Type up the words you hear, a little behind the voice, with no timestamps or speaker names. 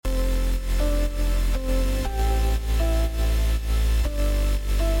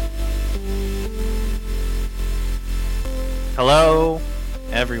Hello,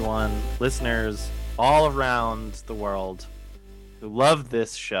 everyone, listeners all around the world who love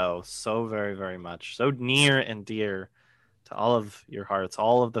this show so very, very much, so near and dear to all of your hearts,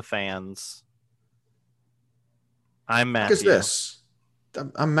 all of the fans. I'm What is Matthew. this?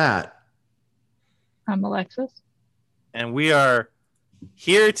 I'm Matt. I'm Alexis. And we are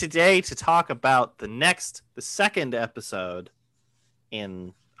here today to talk about the second episode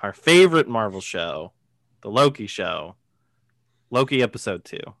in our favorite Marvel show, the Loki show. Loki episode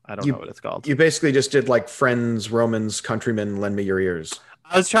 2. I don't know what it's called. You basically just did like Friends, Romans, Countrymen, Lend Me Your Ears.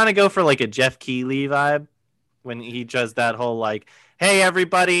 I was trying to go for like a Jeff Keighley vibe when he does that whole like, hey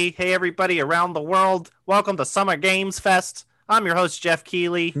everybody around the world, welcome to Summer Games Fest. I'm your host, Jeff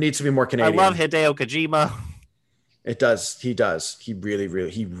Keighley. Needs to be more Canadian. I love Hideo Kojima. It does. He does. He really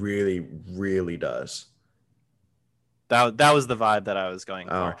does. That was the vibe that I was going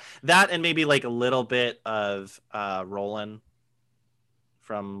Oh. for. That and maybe like a little bit of Roland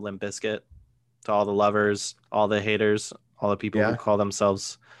from Limp Bizkit to all the lovers, all the haters, all the people who call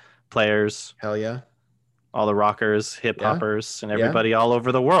themselves players, Hell yeah. all the rockers, hip hoppers, and Yeah. everybody all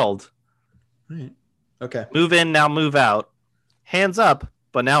over the world. Right. Okay. Move in, now move out. Hands up,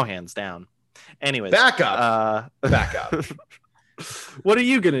 but now hands down. Anyways. Back up. Back up. What are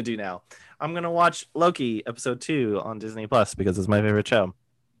you going to do now? I'm going to watch Loki episode 2 on Disney Plus because it's my favorite show.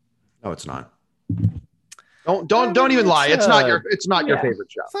 No, it's not. Don't even lie. It's not your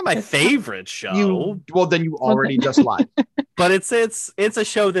favorite show. It's not my favorite show. Then you already just lied. But it's a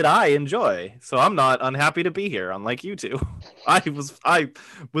show that I enjoy. So I'm not unhappy to be here, unlike you two. I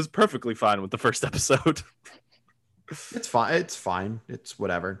was perfectly fine with the first episode. It's fine. It's fine. It's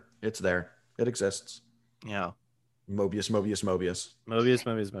whatever. It's there. It exists. Yeah. Mobius.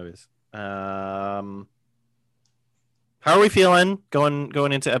 Mobius. How are we feeling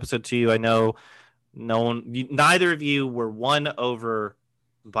going into episode 2? I know neither of you were won over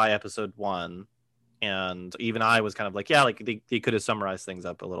by episode 1, and even I was kind of like, yeah, like they could have summarized things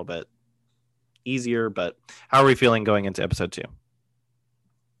up a little bit easier. But how are we feeling going into episode 2?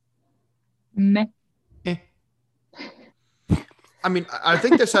 Meh. I mean, I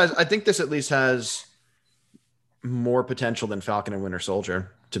think this at least has more potential than Falcon and Winter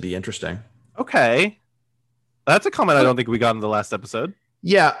Soldier to be interesting. Okay. That's a comment I don't think we got in the last episode.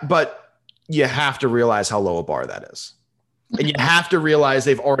 Yeah, but you have to realize how low a bar that is. And you have to realize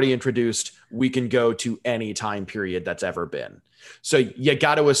they've already introduced we can go to any time period that's ever been. So you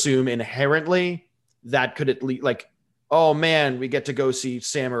got to assume inherently that could at least like, oh man, we get to go see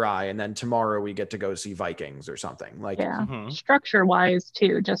Samurai, and then tomorrow we get to go see Vikings or something. Like, yeah. Structure wise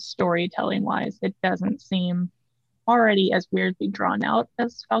too, just storytelling wise, it doesn't seem already as weirdly drawn out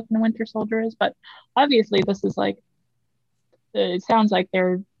as Falcon and Winter Soldier is. But obviously this is like, it sounds like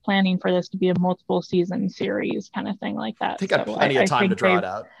they're planning for this to be a multiple season series kind of thing like that. They got plenty of time to draw it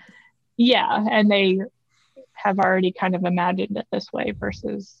out. Yeah, and they have already kind of imagined it this way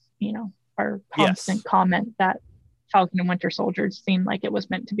versus, our constant comment that Falcon and Winter Soldier seemed like it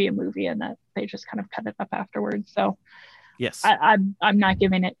was meant to be a movie and that they just kind of cut it up afterwards. So yes, I'm not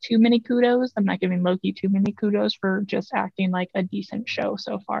giving it too many kudos. I'm not giving Loki too many kudos for just acting like a decent show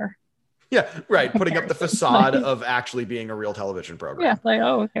so far. Yeah, right. Putting up the facade of actually being a real television program. Yeah, like,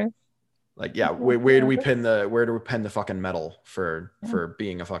 oh, okay. Like, yeah, where do we pin the fucking medal for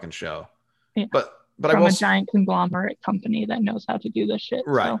being a fucking show? Yeah. But from a giant conglomerate company that knows how to do this shit.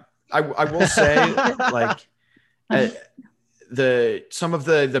 Right. So. I will say like some of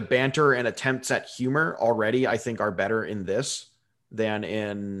the banter and attempts at humor already I think are better in this than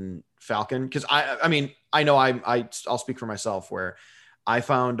in Falcon, because I mean I know I'll speak for myself where I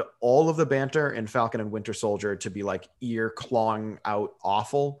found all of the banter in Falcon and Winter Soldier to be like ear clawing out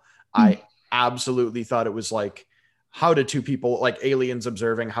awful. I absolutely thought it was like, how do two people, like aliens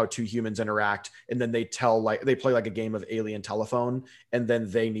observing how two humans interact, and then they play like a game of alien telephone, and then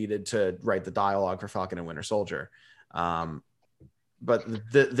they needed to write the dialogue for Falcon and Winter Soldier. But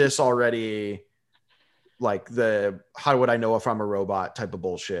this already, like the how would I know if I'm a robot type of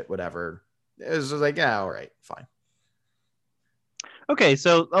bullshit, whatever, is like, yeah, all right, fine. Okay,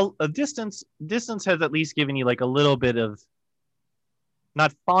 so a distance has at least given you like a little bit of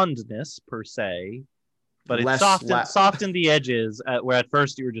not fondness per se, but it softened the edges where at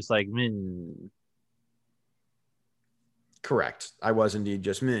first you were just like, meh. Correct. I was indeed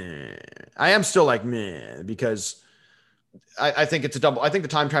just meh. I am still like meh because I think it's I think the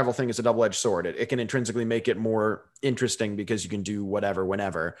time travel thing is a double-edged sword. It can intrinsically make it more interesting because you can do whatever,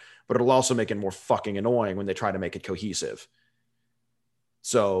 whenever, but it'll also make it more fucking annoying when they try to make it cohesive.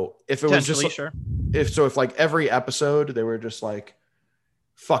 So if it was just sure. if like every episode they were just like,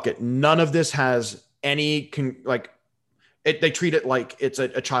 fuck it, none of this has any They treat it like it's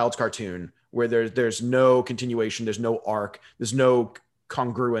a child's cartoon where there's no continuation, there's no arc, there's no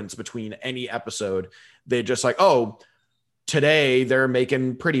congruence between any episode. They just like, oh, today they're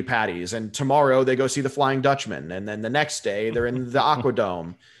making pretty patties, and tomorrow they go see the Flying Dutchman, and then the next day they're in the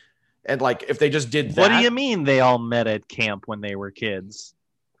Aquadome. And like, if they just did that, what do you mean they all met at camp when they were kids?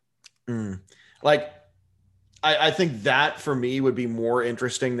 Like, I think that for me would be more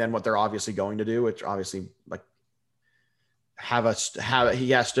interesting than what they're obviously going to do, which obviously like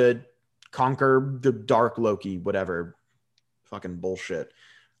he has to conquer the dark Loki, whatever fucking bullshit,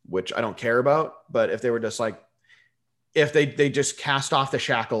 which I don't care about. But if they were just like, if they just cast off the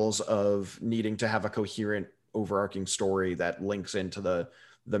shackles of needing to have a coherent overarching story that links into the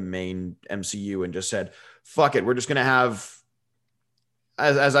main MCU and just said, fuck it, we're just going to have,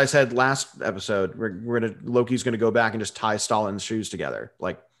 as I said last episode, Loki's going to go back and just tie Stalin's shoes together.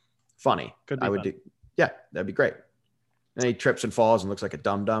 Like, funny. Could be fun. Yeah, that'd be great. And he trips and falls and looks like a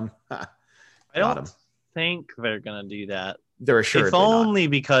dum-dum. I don't think they're going to do that. They're assuredly if only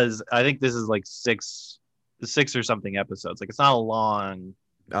not. Because I think this is like six or something episodes. Like, it's not a long.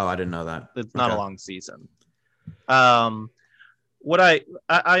 Oh, I didn't know that. It's not a long season. What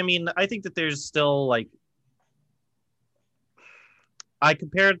I mean, I think that there's still like, I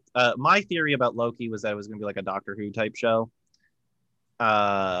compared my theory about Loki was that it was going to be like a Doctor Who type show,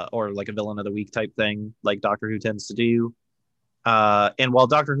 or like a villain of the week type thing, like Doctor Who tends to do. And while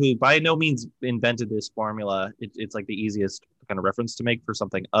Doctor Who by no means invented this formula, it's like the easiest kind of reference to make for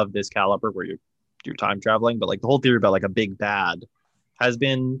something of this caliber where you're time traveling. But like the whole theory about like a big bad has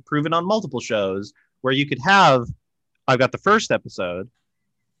been proven on multiple shows where you could have, I've got the first episode.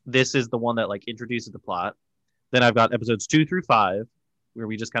 This is the one that like introduces the plot. Then I've got episodes 2 through 5 where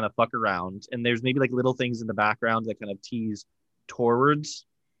we just kind of fuck around. And there's maybe like little things in the background that kind of tease towards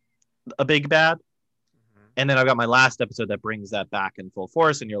a big bad. And then I've got my last episode that brings that back in full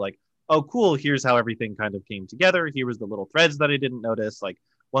force. And you're like, oh, cool. Here's how everything kind of came together. Here was the little threads that I didn't notice. Like,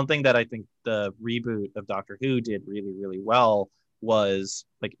 one thing that I think the reboot of Doctor Who did really, really well was,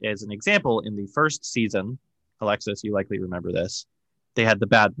 like, as an example, in the first season, Alexis, you likely remember this, they had the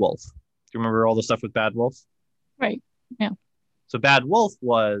Bad Wolf. Do you remember all the stuff with Bad Wolf? Right. Yeah. So Bad Wolf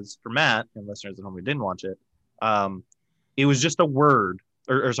was, for Matt and listeners at home who didn't watch it, it was just a word,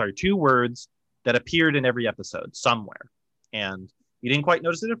 or sorry, 2 words that appeared in every episode somewhere. And you didn't quite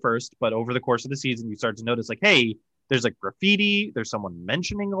notice it at first, but over the course of the season, you start to notice like, hey, there's like graffiti, there's someone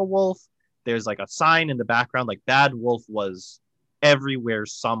mentioning a wolf, there's like a sign in the background, like Bad Wolf was everywhere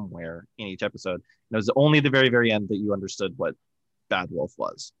somewhere in each episode. And it was only at the very, very end that you understood what Bad Wolf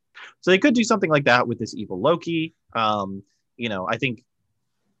was. So they could do something like that with this evil Loki. I think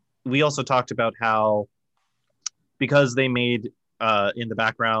we also talked about how, because they made in the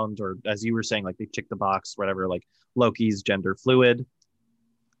background, or as you were saying, like they ticked the box, whatever, like Loki's gender fluid.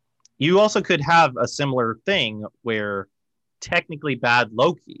 You also could have a similar thing where technically Bad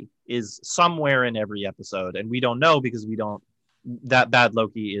Loki is somewhere in every episode, and we don't know because that Bad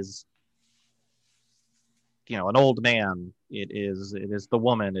Loki is, an old man. It is the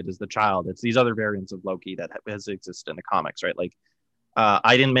woman. It is the child. It's these other variants of Loki that has existed in the comics, right? Like,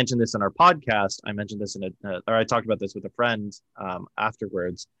 I didn't mention this in our podcast. I mentioned this or I talked about this with a friend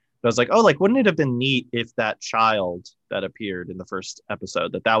afterwards. But I was like, oh, like, wouldn't it have been neat if that child that appeared in the first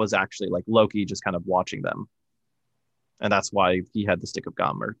episode, that was actually like Loki just kind of watching them. And that's why he had the stick of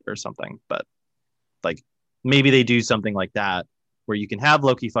gum or something. But like, maybe they do something like that where you can have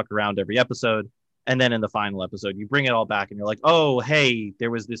Loki fuck around every episode. And then in the final episode, you bring it all back and you're like, oh, hey, there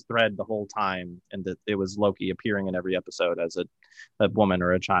was this thread the whole time. And that it was Loki appearing in every episode as a woman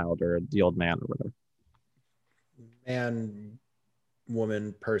or a child or the old man or whatever. Man,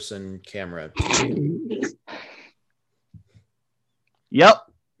 woman, person, camera. Yep.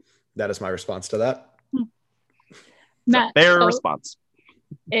 That is my response to that. Matt, fair response.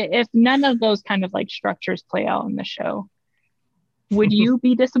 If none of those kind of like structures play out in the show, would you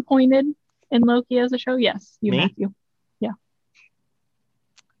be disappointed in Loki as a show? Yes, you, Matthew. Yeah.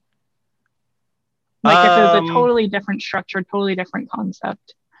 Like if it was a totally different structure, totally different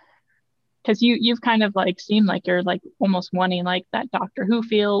concept. Because you've kind of like seemed like you're like almost wanting like that Doctor Who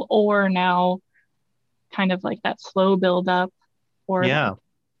feel, or now kind of like that slow build up, or like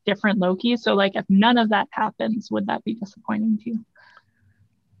different Loki. So like if none of that happens, would that be disappointing to you?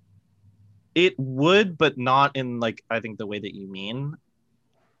 It would, but not in like, I think the way that you mean.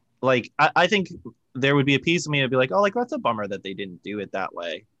 Like, I think there would be a piece of me that'd be like, oh, like that's a bummer that they didn't do it that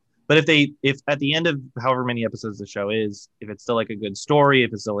way. But if at the end of however many episodes the show is, if it's still like a good story,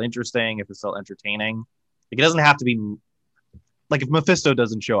 if it's still interesting, if it's still entertaining, like it doesn't have to be like, if Mephisto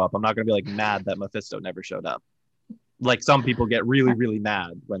doesn't show up, I'm not going to be like mad that Mephisto never showed up. like some people get really, really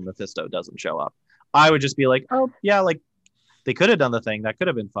mad when Mephisto doesn't show up. I would just be like, oh yeah, like they could have done the thing that could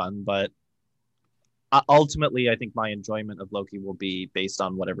have been fun, but ultimately, I think my enjoyment of Loki will be based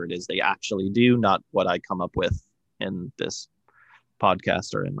on whatever it is they actually do, not what I come up with in this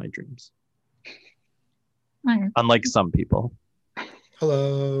podcast or in my dreams. Right. Unlike some people.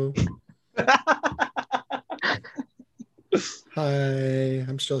 Hello. Hi,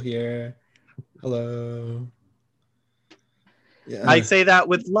 I'm still here. Hello. Yeah, I say that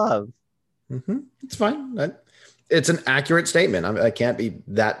with love. It's fine. It's an accurate statement. I can't be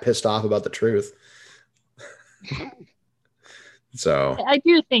that pissed off about the truth. So I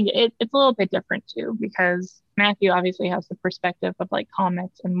do think it's a little bit different too, because Matthew obviously has the perspective of like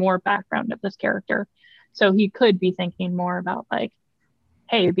comics and more background of this character. So he could be thinking more about like,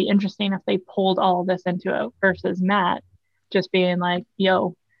 hey, it'd be interesting if they pulled all this into it, versus Matt just being like,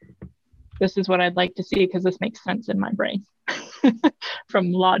 yo, this is what I'd like to see because this makes sense in my brain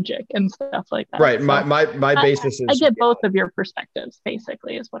from logic and stuff like that. Right. So my basis is I get both of your perspectives,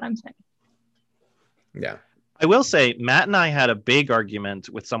 basically, is what I'm saying. Yeah. I will say, Matt and I had a big argument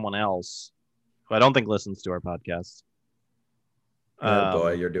with someone else who I don't think listens to our podcast. Oh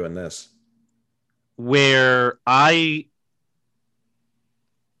boy, you're doing this. Where my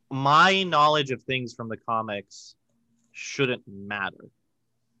knowledge of things from the comics shouldn't matter.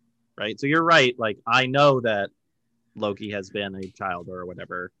 Right? So you're right. Like, I know that Loki has been a child or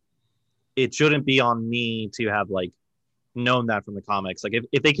whatever. It shouldn't be on me to have like known that from the comics. Like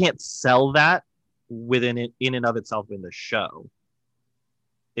if they can't sell that within it in and of itself in the show,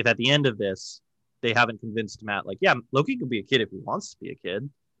 if at the end of this they haven't convinced Matt like, yeah, Loki can be a kid if he wants to be a kid,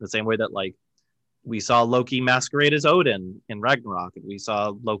 the same way that like we saw Loki masquerade as Odin in Ragnarok, and we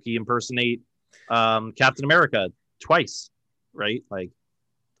saw Loki impersonate Captain America twice, right? Like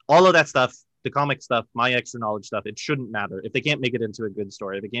all of that stuff, the comic stuff, my extra knowledge stuff, it shouldn't matter. If they can't make it into a good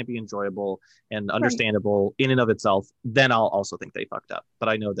story, if it can't be enjoyable and understandable in and of itself, then I'll also think they fucked up. But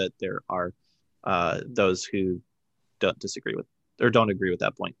I know that there are those who don't disagree with or don't agree with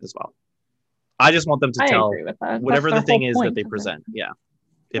that point as well. I just want them to tell whatever the thing is that they present. Yeah.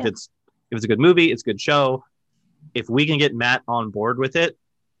 If it's a good movie, it's a good show. If we can get Matt on board with it,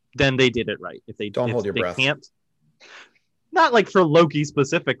 then they did it right. If they don't hold your breath. Can't, not like for Loki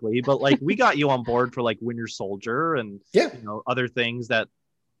specifically, but like we got you on board for like Winter Soldier and other things that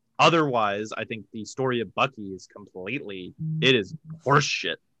otherwise I think the story of Bucky is completely, it is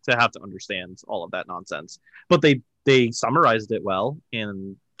horseshit to have to understand all of that nonsense. But they summarized it well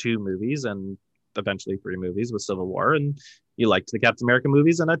in 2 movies and eventually 3 movies with Civil War, and you liked the Captain America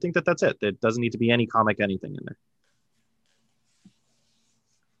movies, and I think that that's it. It doesn't need to be any comic anything in there.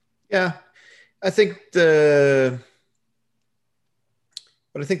 Yeah, I think the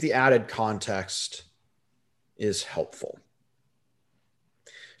added context is helpful.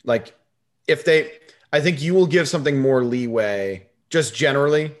 Like I think you will give something more leeway just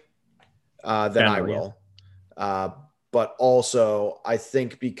generally than I will. But also I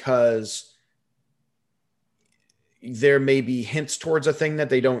think because there may be hints towards a thing that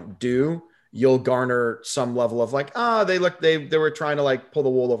they don't do, you'll garner some level of like, they were trying to like pull the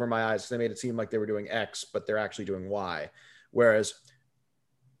wool over my eyes. They made it seem like they were doing X, but they're actually doing Y. Whereas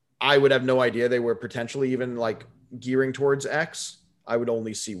I would have no idea they were potentially even like gearing towards X. I would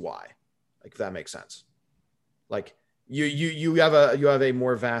only see Y. Like, if that makes sense. Like you have a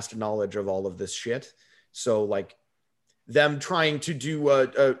more vast knowledge of all of this shit. So like them trying to do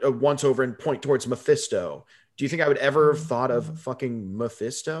a once over and point towards Mephisto. Do you think I would ever have thought of fucking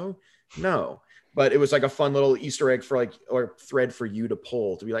Mephisto? No. But it was like a fun little Easter egg for like, or thread for you to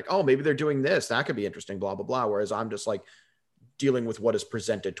pull to be like, oh, maybe they're doing this. That could be interesting, blah, blah, blah. Whereas I'm just like dealing with what is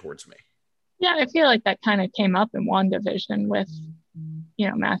presented towards me. Yeah, I feel like that kind of came up in WandaVision with,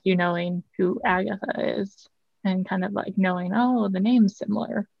 Matthew knowing who Agatha is and kind of like knowing, oh, the name's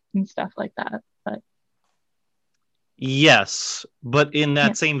similar and stuff like that. But yes, but in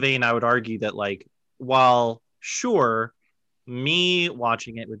that same vein, I would argue that like, while sure, me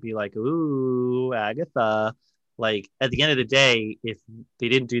watching it would be like, ooh, Agatha. Like at the end of the day, if they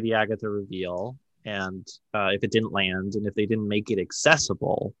didn't do the Agatha reveal and if it didn't land and if they didn't make it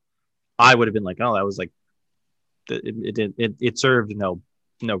accessible, I would have been like, oh, that was like, it served no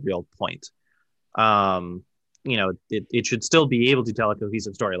real point. It should still be able to tell a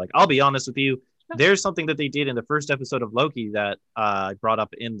cohesive story. Like, I'll be honest with you, there's something that they did in the first episode of Loki that I brought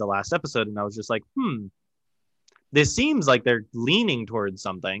up in the last episode, and I was just like, this seems like they're leaning towards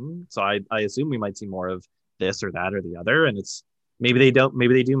something. So I assume we might see more of this or that or the other, and it's maybe they don't,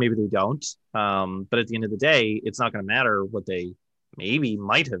 maybe they do, maybe they don't. But at the end of the day, it's not going to matter what they maybe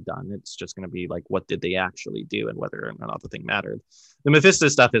might have done. It's just going to be like, what did they actually do and whether or not the thing mattered. The Mephisto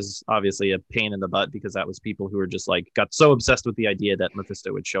stuff is obviously a pain in the butt because that was people who were just like got so obsessed with the idea that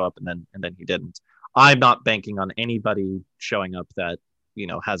Mephisto would show up and then he didn't. I'm not banking on anybody showing up that, you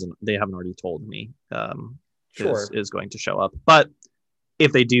know, they haven't already told me Sure. is going to show up. But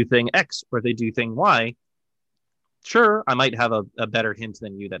if they do thing X or if they do thing Y, sure, I might have a better hint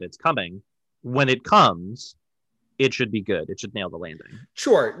than you that it's coming. When it comes, it should be good. It should nail the landing.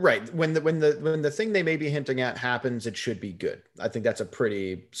 Sure, right. When the thing they may be hinting at happens, it should be good. I think that's a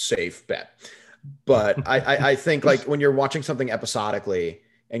pretty safe bet. But I think like when you're watching something episodically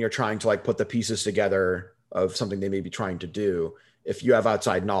and you're trying to like put the pieces together of something they may be trying to do, if you have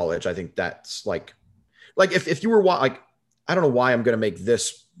outside knowledge, I think that's like if you were like, I don't know why I'm going to make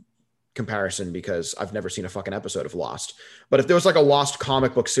this comparison because I've never seen a fucking episode of Lost. But if there was like a Lost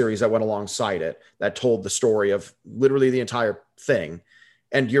comic book series that went alongside it that told the story of literally the entire thing,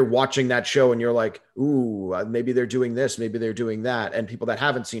 and you're watching that show and you're like, ooh, maybe they're doing this, maybe they're doing that, and people that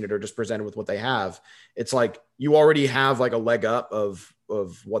haven't seen it are just presented with what they have, it's like you already have like a leg up of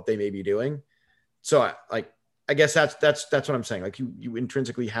what they may be doing. So I guess that's what I'm saying. Like you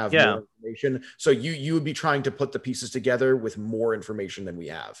intrinsically have more information. So you would be trying to put the pieces together with more information than we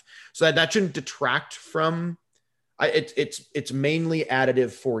have. So that shouldn't detract from it's mainly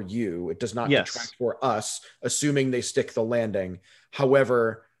additive for you. It does not detract for us, assuming they stick the landing.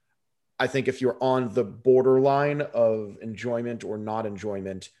 However, I think if you're on the borderline of enjoyment or not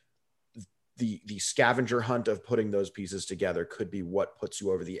enjoyment, the scavenger hunt of putting those pieces together could be what puts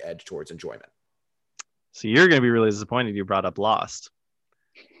you over the edge towards enjoyment. So you're going to be really disappointed you brought up Lost.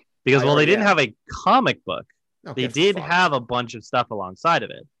 Because, they didn't have a comic book. Okay, they did have a bunch of stuff alongside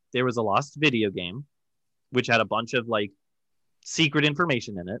of it. There was a Lost video game, which had a bunch of, like, secret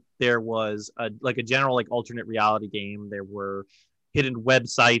information in it. There was, a general, like, alternate reality game. There were hidden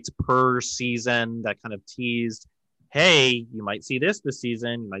websites per season that kind of teased, hey, you might see this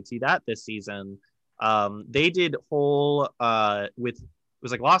season. You might see that this season. They did whole, it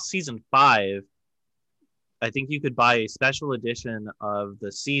was, like, Lost Season 5. I think you could buy a special edition of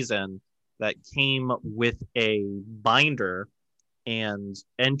the season that came with a binder and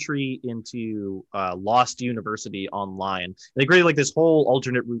entry into Lost University online. They created like this whole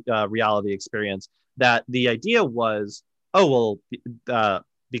alternate reality experience that the idea was,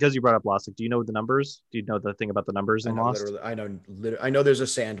 because you brought up Lost, like, do you know the numbers? Do you know the thing about the numbers in Lost? I know there's a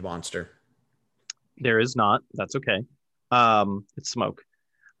sand monster. There is not. That's okay. It's smoke.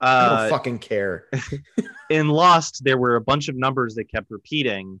 I don't fucking care. In Lost, there were a bunch of numbers that kept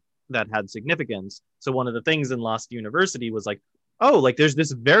repeating that had significance. So one of the things in Lost University was like, oh, like there's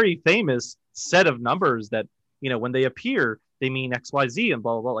this very famous set of numbers that, you know, when they appear, they mean X, Y, Z and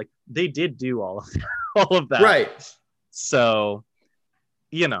blah, blah, blah. Like they did do all of that. Right. So,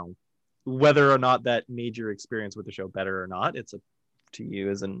 you know, whether or not that made your experience with the show better or not, it's up to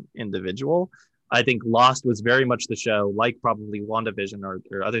you as an individual. I think Lost was very much the show, like probably WandaVision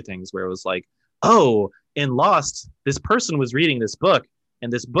or other things, where it was like, oh, in Lost, this person was reading this book,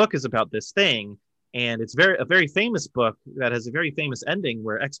 and this book is about this thing, and it's a very famous book that has a very famous ending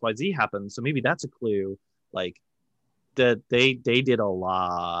where XYZ happens. So maybe that's a clue. Like that they did a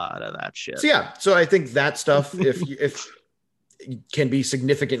lot of that shit. So yeah, so I think that stuff, if can be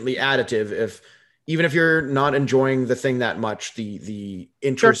significantly additive, even if you're not enjoying the thing that much, the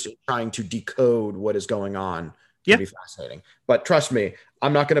interest in trying to decode what is going on can be fascinating. But trust me,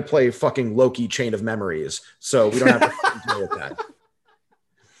 I'm not going to play fucking Loki Chain of Memories, so we don't have to deal with that.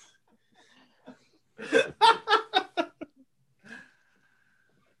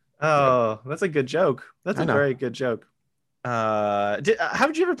 Oh, that's a good joke. That's a very good joke.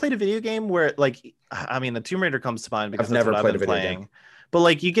 Haven't you ever played a video game where, like, I mean, the Tomb Raider comes to mind because I've never played a video game. But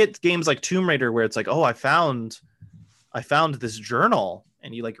like you get games like Tomb Raider where it's like, oh, I found this journal,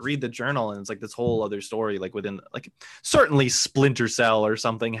 and you like read the journal, and it's like this whole other story. Like within, like certainly Splinter Cell or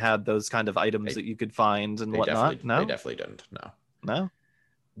something had those kind of items that you could find and whatnot. No, they definitely didn't. No.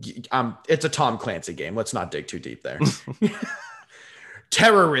 It's a Tom Clancy game. Let's not dig too deep there.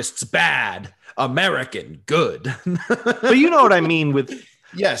 Terrorists bad, American good. But you know what I mean with.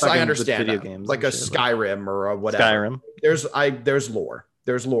 Yes, I understand. Video games, like a Skyrim or a whatever. Skyrim. There's lore.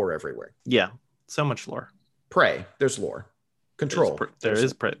 There's lore everywhere. Yeah, so much lore. Prey. There's lore. Control.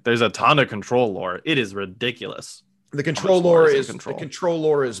 There's a ton of Control lore. It is ridiculous. The Control lore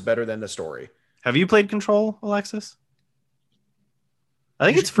is better than the story. Have you played Control, Alexis? I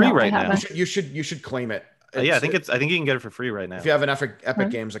think it's free right now. You should claim it. Yeah, I think you can get it for free right now. If you have an Epic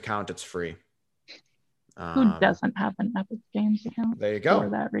Games account, it's free. Who doesn't have an Epic Games account? There you go. For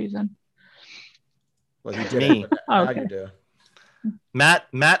that reason. Well, you did. Me. How you do?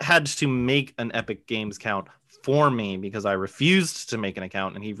 Matt had to make an Epic Games account for me because I refused to make an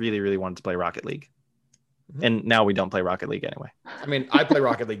account, and he really, really wanted to play Rocket League. Mm-hmm. And now we don't play Rocket League anyway. I mean, I play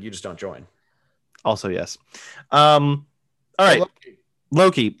Rocket League, you just don't join. Also, yes. All right.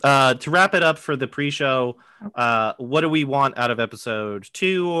 Loki, to wrap it up for the pre-show, what do we want out of episode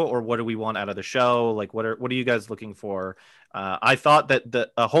 2, or what do we want out of the show? Like, what are you guys looking for? I thought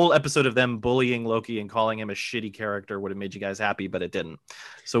that a whole episode of them bullying Loki and calling him a shitty character would have made you guys happy, but it didn't.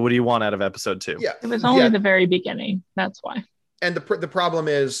 So what do you want out of episode 2? Yeah, it was only the very beginning. That's why. And the problem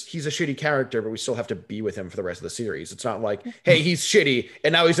is he's a shitty character, but we still have to be with him for the rest of the series. It's not like, hey, he's shitty,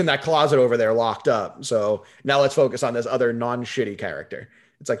 and now he's in that closet over there locked up. So now let's focus on this other non-shitty character.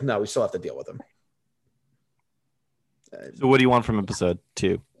 It's like, no, we still have to deal with him. So what do you want from episode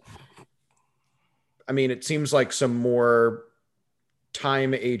 2? I mean, it seems like some more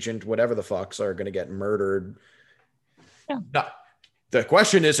time agent, whatever the fucks, are going to get murdered. Yeah. No, the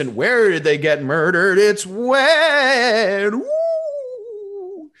question isn't where did they get murdered? It's when. Woo!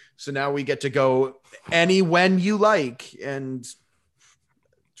 So now we get to go when you like and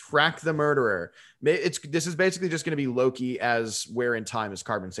track the murderer. This is basically just going to be Loki as Where in Time is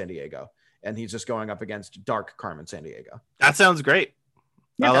Carmen Sandiego, and he's just going up against dark Carmen Sandiego. That sounds great.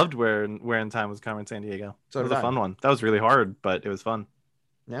 Yeah. I loved Where in Time was Carmen Sandiego. So it was a fun one. That was really hard, but it was fun.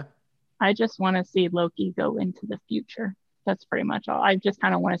 Yeah. I just want to see Loki go into the future. That's pretty much all. I just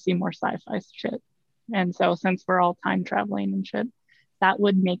kind of want to see more sci-fi shit. And so since we're all time traveling and shit, that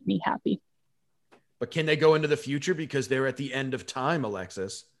would make me happy. But can they go into the future because they're at the end of time,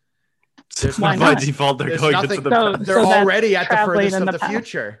 Alexis? By default, they're going into the past. They're already at the furthest of the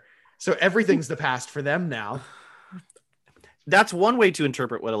future. So everything's the past for them now. That's one way to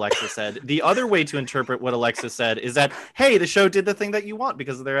interpret what Alexa said. The other way to interpret what Alexa said is that, hey, the show did the thing that you want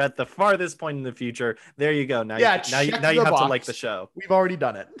because they're at the farthest point in the future. There you go. Now you have to like the show. We've already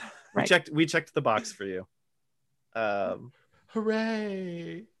done it. We checked the box for you.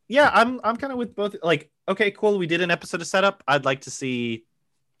 Hooray. Yeah, I'm kind of with both. Like, okay, cool. We did an episode of setup. I want to see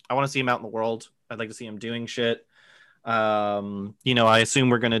him out in the world. I'd like to see him doing shit. I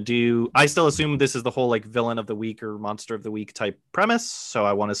assume I still assume this is the whole like villain of the week or monster of the week type premise. So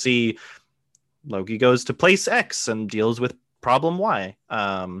I want to see Loki goes to place X and deals with problem Y.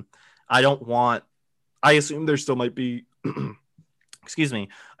 I assume there still might be excuse me.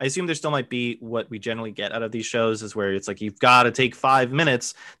 I assume there still might be what we generally get out of these shows is where it's like, you've got to take 5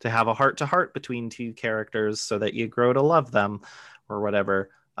 minutes to have a heart to heart between two characters so that you grow to love them or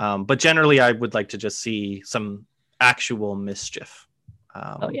whatever. But generally I would like to just see some actual mischief.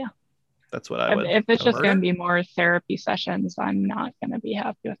 That's what I would. If it's just going to be more therapy sessions, I'm not going to be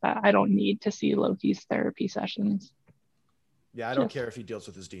happy with that. I don't need to see Loki's therapy sessions. Yeah, I don't care if he deals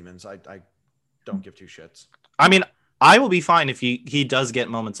with his demons. I don't give two shits. I mean, I will be fine if he does get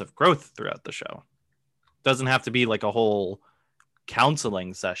moments of growth throughout the show. Doesn't have to be like a whole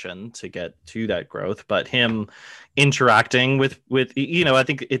counseling session to get to that growth, but him interacting with I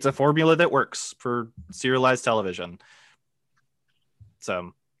think it's a formula that works for serialized television.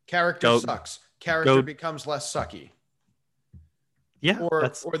 So character sucks. Character becomes less sucky. Yeah,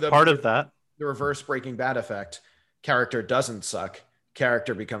 that's part of that. The reverse Breaking Bad effect. Character doesn't suck.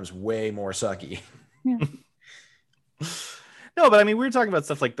 Character becomes way more sucky. Yeah. No, but I mean, we were talking about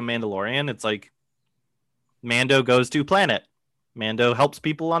stuff like The Mandalorian. It's like Mando goes to planet. Mando helps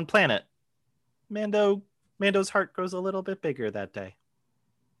people on planet. Mando's heart grows a little bit bigger that day.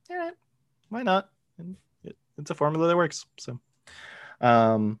 All right, why not? It's a formula that works. So,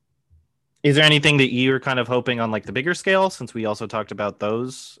 is there anything that you're kind of hoping on like the bigger scale, since we also talked about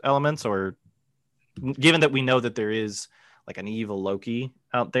those elements, or given that we know that there is like an evil Loki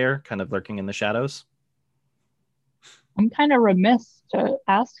out there kind of lurking in the shadows? I'm kind of remiss to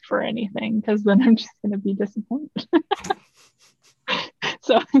ask for anything because then I'm just going to be disappointed.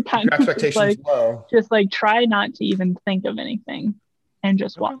 So I'm kind of just like try not to even think of anything and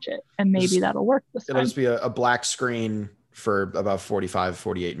just watch it, and maybe that'll work this time. It'll just be a black screen for about 45,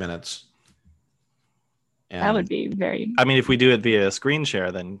 48 minutes. And that would be very... I mean, if we do it via screen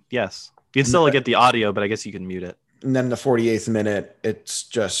share, then yes. You'd still get the audio, but I guess you can mute it. And then the 48th minute, it's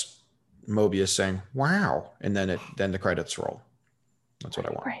just Mobius saying, wow. And then the credits roll. That's what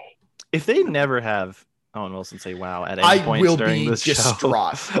I want. Right. If they never have Owen Wilson say wow at any point during this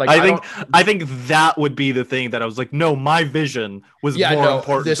distraught. Show, like, I think that would be the thing that I was like, no, my vision was more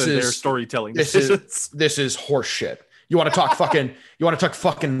important than their storytelling. This is horse shit. You want to talk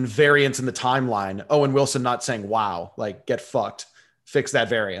fucking variance in the timeline. Owen Wilson not saying wow, like get fucked. Fix that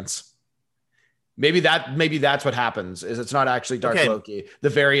variance. Maybe that's what happens. Is it's not actually Dark Loki. The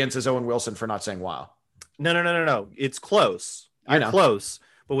variance is Owen Wilson for not saying wow. No. It's close. I You're know. close.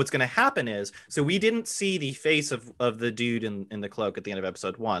 But what's going to happen is, so we didn't see the face of the dude in the cloak at the end of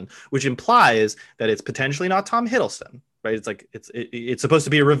episode 1, which implies that it's potentially not Tom Hiddleston, right? It's like it's supposed to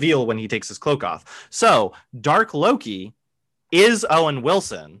be a reveal when he takes his cloak off. So Dark Loki is Owen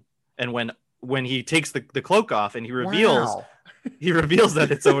Wilson, and when he takes the cloak off and he reveals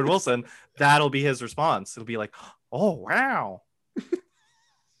that it's Owen Wilson, that'll be his response. It'll be like, oh wow.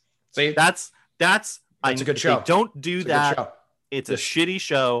 See, that's a good show. They don't do that. It's a shitty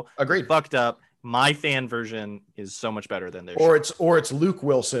show. Agreed. Fucked up. My fan version is so much better than theirs. Or it's Luke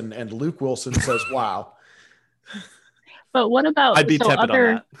Wilson, and Luke Wilson says, "Wow." But what about I'd be tepid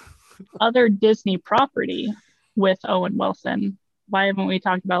on that. Other Disney property with Owen Wilson? Why haven't we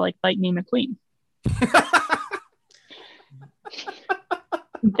talked about like Lightning McQueen?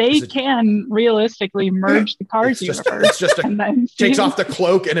 They can realistically merge the Cars universe. It's just takes off the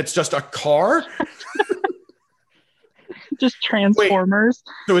cloak and it's just a car. Just Transformers.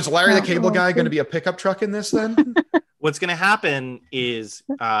 Wait, so is Larry the Cable Guy going to be a pickup truck in this then? What's going to happen is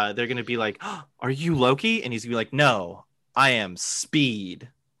they're going to be like, oh, are you Loki? And he's going to be like, no, I am Speed.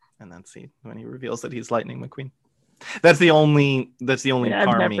 And that's when he reveals that he's Lightning McQueen. That's the only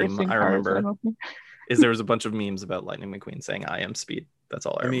car meme I remember. Is there was a bunch of memes about Lightning McQueen saying I am Speed. That's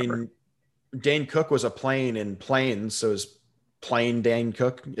all I remember. Mean, Dane Cook was a plane in Planes, so is Plane Dane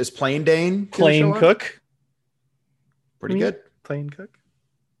Cook? Is Plane Dane? Plane Cook? Pretty good. Plane Cook?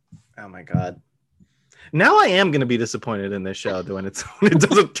 Oh my god. Now I am going to be disappointed in this show when it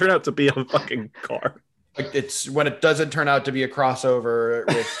doesn't turn out to be a fucking car. Like it's when it doesn't turn out to be a crossover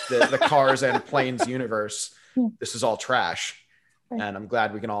with the Cars and Planes universe. This is all trash. And I'm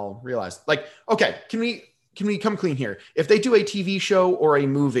glad we can all realize. Like, okay, can we come clean here? If they do a TV show or a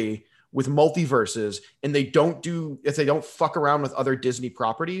movie with multiverses and if they don't fuck around with other Disney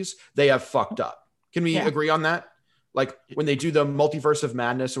properties, they have fucked up. Can we agree on that? Like when they do the Multiverse of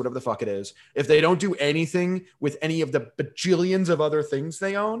Madness or whatever the fuck it is, if they don't do anything with any of the bajillions of other things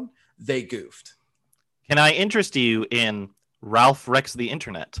they own, they goofed. Can I interest you in Ralph Wrecks the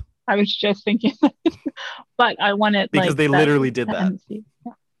Internet? I was just thinking, but I want it because they literally did that. Yeah.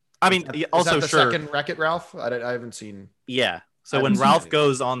 I mean, also is that the second Wreck-It Ralph? I haven't seen. Yeah. So when Ralph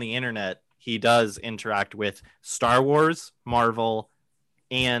goes on the internet, he does interact with Star Wars, Marvel,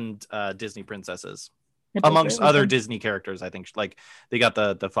 and Disney princesses. Amongst other Disney characters, I think. Like they got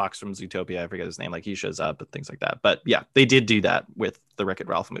the fox from Zootopia. I forget his name. Like he shows up and things like that. But yeah, they did do that with the Wreck-It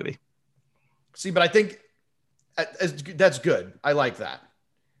Ralph movie. See, but I think that's good. I like that.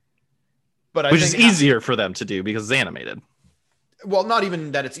 But Which is easier for them to do because it's animated. Well, not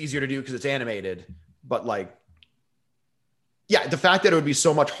even that it's easier to do because it's animated, but like, yeah, the fact that it would be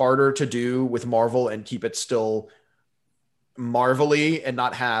so much harder to do with Marvel and keep it still Marvel-y and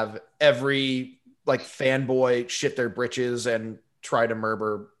not have every like fanboy shit their britches and try to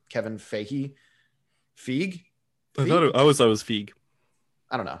murder Kevin Feige. Feig? I always thought it was Feig.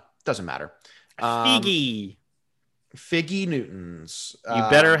 I don't know. Doesn't matter. Figgy. Figgy Newtons. You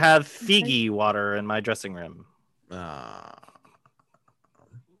better have Figgy water in my dressing room.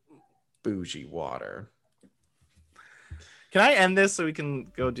 Bougie water. Can I end this so we can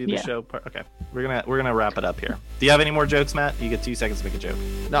go do the show part? Okay, we're gonna wrap it up here. Do you have any more jokes, Matt? You get 2 seconds to make a joke.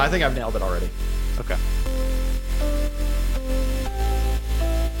 No, I think I've nailed it already. Okay.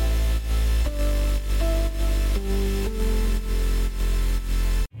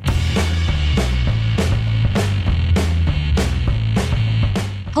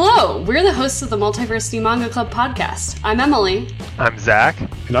 Hello, we're the hosts of the Multiversity Manga Club podcast. I'm Emily. I'm Zach.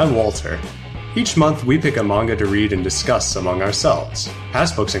 And I'm Walter. Each month, we pick a manga to read and discuss among ourselves.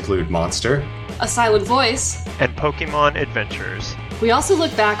 Past books include Monster, A Silent Voice, and Pokemon Adventures. We also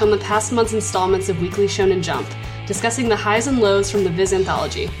look back on the past month's installments of Weekly Shonen Jump, discussing the highs and lows from the Viz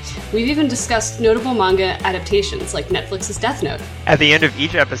Anthology. We've even discussed notable manga adaptations like Netflix's Death Note. At the end of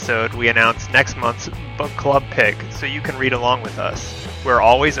each episode, we announce next month's book club pick so you can read along with us. We're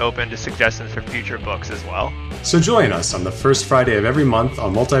always open to suggestions for future books as well. So join us on the first Friday of every month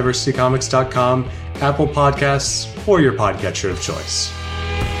on multiversitycomics.com, Apple Podcasts, or your podcatcher of choice.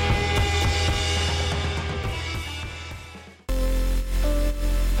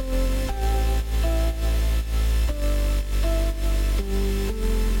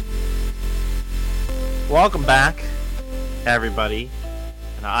 Welcome back, everybody.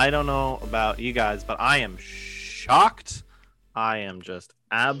 And I don't know about you guys, but I am shocked. I am just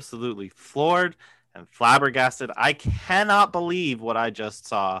absolutely floored and flabbergasted. I cannot believe what I just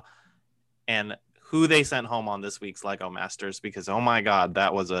saw and who they sent home on this week's Lego Masters, because oh my god,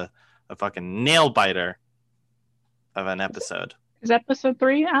 that was a fucking nail biter of an episode. Is episode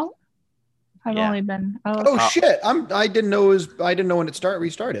 3 out? I've Yeah. only been. Oh shit! I didn't know when it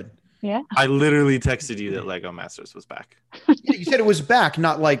restarted. Yeah. I literally texted you that Lego Masters was back. Yeah, you said it was back,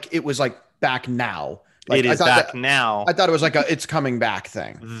 not like it was like back now. Like, It is back now. I thought it was like it's coming back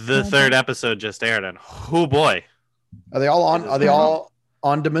thing. The third episode just aired, and oh boy, Are they all on? Are they all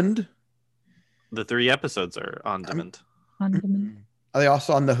on demand? the 3 episodes are on demand. On demand. Are they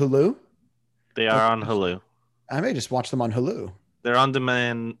also on the Hulu? They are on Hulu. I may just watch them on Hulu. They're on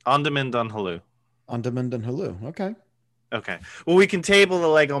demand on Hulu. On demand and Hulu. Okay. Okay. Well, we can table the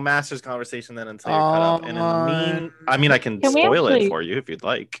Lego Masters conversation then until you're caught up. And I can Can we spoil it actually- for you if you'd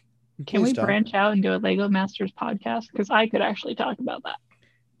like. Can we Please don't. branch out and do a Lego Masters podcast? Because I could actually talk about that.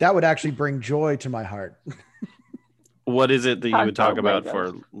 That would actually bring joy to my heart. What is it that you Talk would talk about about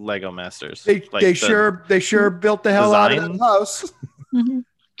for Lego Masters? They Like sure built the hell out of design? the house.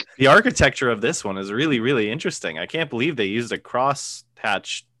 the architecture of this one is really, really interesting. I can't believe they used a cross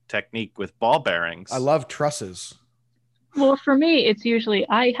hatch technique with ball bearings. I love trusses. Well, for me, it's usually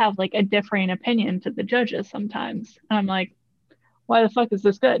I have like a differing opinion to the judges sometimes. And I'm like, why the fuck is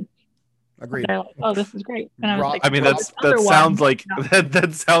this good? Agreed. They're like, oh, this is great. And I was Rob- like, I mean, well, that this other sounds one, like no.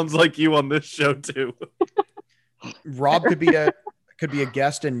 that sounds like you on this show too. Rob could be a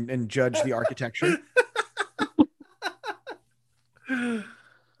guest and judge the architecture.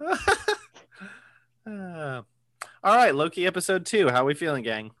 All right, Loki episode 2. How are we feeling,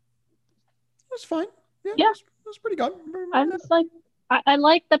 gang? That's fine. Yeah. That's pretty good. I was like, I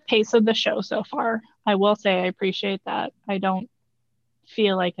like the pace of the show so far. I will say I appreciate that. I don't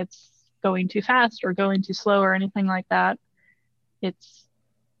feel like it's going too fast or going too slow or anything like that. It's,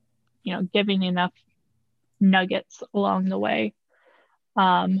 giving enough nuggets along the way.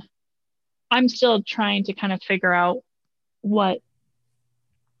 I'm still trying to kind of figure out what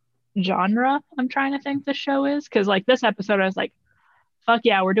genre I'm trying to think the show is. Because like this episode, I was like, fuck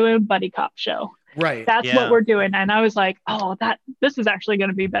yeah, we're doing a buddy cop show. Right. That's Yeah. what we're doing. And I was like, oh, this is actually going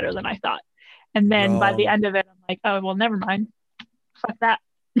to be better than I thought. And then by the Wrong. end of it, I'm like, oh, well, never mind. Fuck that.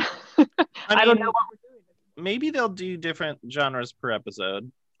 I don't know what we're doing. Maybe they'll do different genres per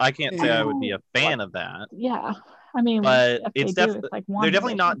episode. I can't say I would be a fan of that. Yeah. I mean, But if it's they do, it's like They're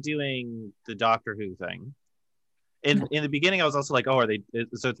definitely WandaVision. not doing the Doctor Who thing. In the beginning, I was also like, "Oh, are they?"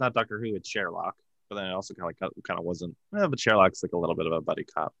 So it's not Doctor Who; it's Sherlock. But then it also kind of wasn't. But Sherlock's like a little bit of a buddy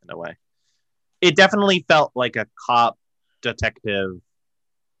cop in a way. It definitely felt like a cop detective,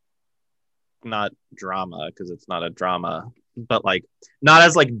 not drama because it's not a drama, but like not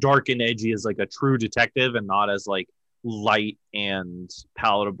as like dark and edgy as like a true detective, and not as like light and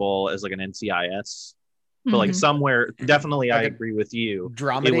palatable as like an NCIS. But like Mhm. somewhere, definitely, I Like a agree with you.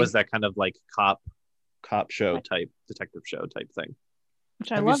 Dramedy. It was that kind of like cop show type, detective show type thing.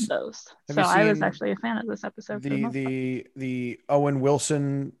 Which I Have you love s- those. have So you I was seen actually a fan of this episode. For the most part. the Owen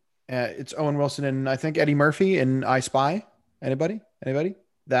Wilson. It's Owen Wilson and I think Eddie Murphy in I Spy. Anybody?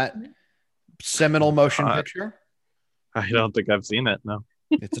 That seminal motion picture. I don't think I've seen it. No.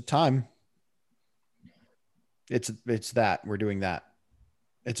 It's a time. It's that we're doing that.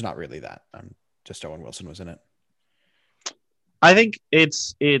 It's not really that. Just Owen Wilson was in it. I think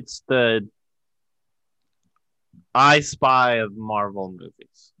it's the I Spy of Marvel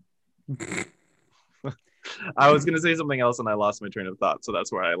movies. I was going to say something else and I lost my train of thought, so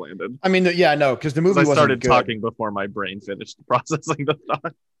that's where I landed. I mean, yeah, no, because the movie I wasn't started good. talking before my brain finished processing the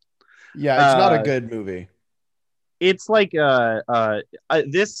thought. Yeah, it's not a Uh, good movie. It's like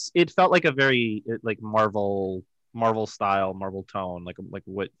this. It felt like a very like Marvel style, Marvel tone, like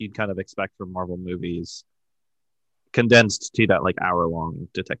what you'd kind of expect from Marvel movies, condensed to that like hour-long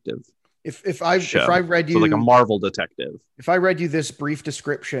detective If I show. read you So like a Marvel detective. if I read you this brief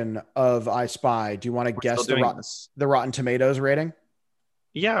description of I Spy, do you want to We're guess still doing this. the Rotten Tomatoes rating?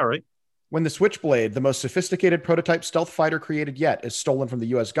 Yeah, all right. When the Switchblade, the most sophisticated prototype stealth fighter created yet, is stolen from the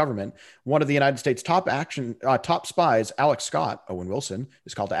U.S. government, one of the United States' top spies, Alex Scott, Owen Wilson,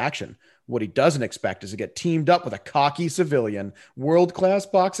 is called to action. What he doesn't expect is to get teamed up with a cocky civilian, world-class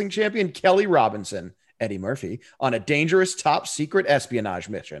boxing champion Kelly Robinson, Eddie Murphy, on a dangerous top secret espionage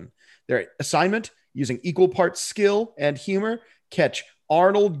mission. Their assignment, using equal parts skill and humor, catch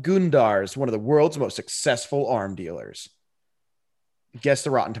Arnold Gundars, one of the world's most successful arm dealers. Guess the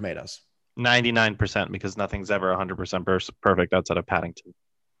Rotten Tomatoes. 99% because nothing's ever 100% perfect outside of Paddington.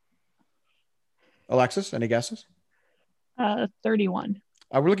 Alexis, any guesses? 31.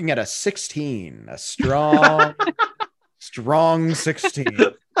 We're looking at a 16, a strong, strong 16.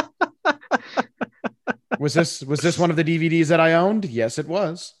 Was this one of the DVDs that I owned? Yes, it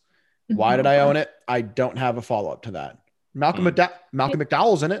was. Why did I own it? I don't have a follow up to that. Malcolm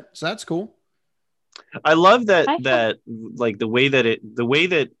McDowell's in it, so that's cool. I love that I like the way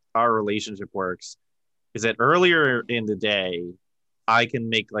that our relationship works is that earlier in the day, I can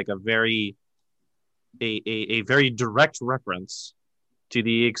make like a very direct reference to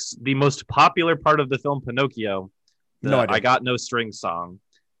the most popular part of the film Pinocchio, the No idea. I Got No Strings song,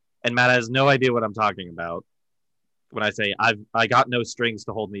 and Matt has no idea what I'm talking about when I say I got no strings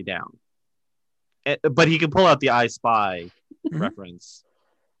to hold me down. But he can pull out the I Spy reference,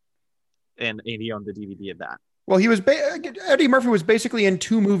 and he owned the DVD of that. Well, he was Eddie Murphy was basically in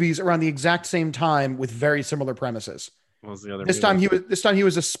 2 movies around the exact same time with very similar premises. What was the other? This time he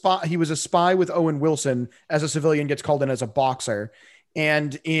was a spy. He was a spy with Owen Wilson as a civilian gets called in as a boxer,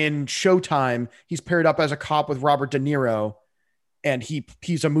 and in Showtime he's paired up as a cop with Robert De Niro, and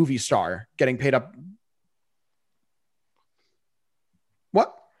he's a movie star getting paid up.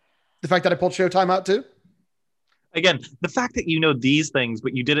 What? The fact that I pulled Showtime out too? Again, the fact that you know these things,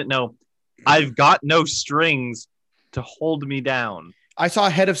 but you didn't know I've got no strings to hold me down. I saw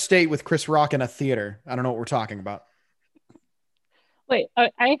Head of State with Chris Rock in a theater. I don't know what we're talking about. Wait,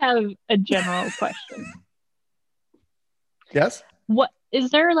 I have a general question. Yes? What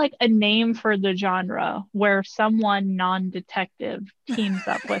is there like a name for the genre where someone non-detective teams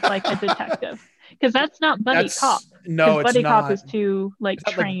up with like a detective? Because that's not buddy cop. No, it's buddy not. cop is two like Is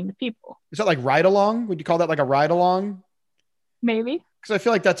that trained people. Is that like ride along? Would you call that like a ride along? Maybe. Because I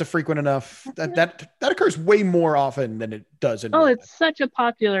feel like that's a frequent enough that occurs way more often than it does in. Oh, real it's such a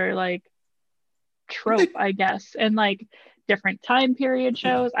popular like trope, I guess, and like different time period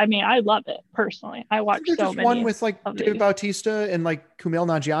shows. I mean, I love it personally. I watch There's so just many. one with like of Dave these. Bautista and like Kumail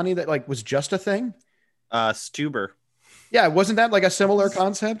Nanjiani that like was just a thing. Stuber. Yeah, wasn't that like a similar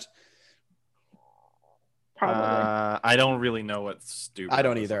concept? Probably. I don't really know what Stuber. I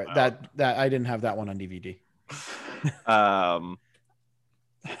don't was either. about. That I didn't have that one on DVD.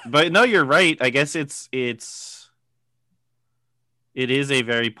 But no, you're right. I guess it is a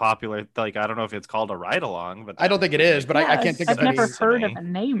very popular, like, I don't know if it's called a ride along, but I don't think it is, but I can't think I've of never any. heard of a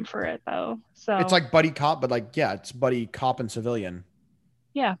name for it though. So It's like buddy cop, but like yeah, it's buddy cop and civilian.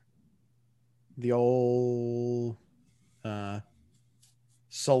 yeah. The old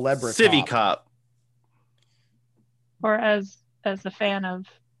celebrity Civvy Cop. Or as a fan of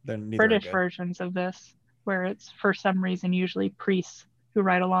Then British versions of this, where it's for some reason usually priests who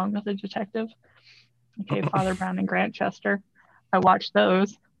ride along with a detective. Okay, Father Brown and Grantchester. I watch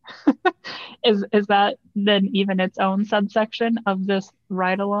those. Is that then even its own subsection of this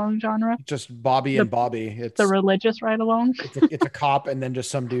ride along genre? Just Bobby and Bobby. It's The religious ride along. it's a cop and then just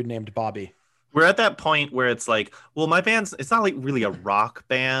some dude named Bobby. We're at that point where it's like, well, my band's, it's not like really a rock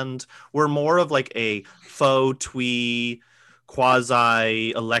band. We're more of like a faux twee,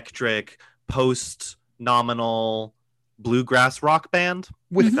 quasi electric, post nominal bluegrass rock band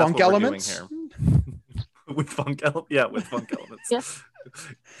With That's funk what we're doing elements. here. with funk elements. Yeah.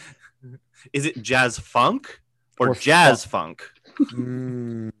 Is it jazz funk or Or jazz funk?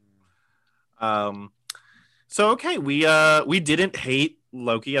 Mm. So okay, we didn't hate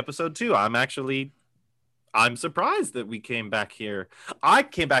Loki episode 2. I'm surprised that we came back here. I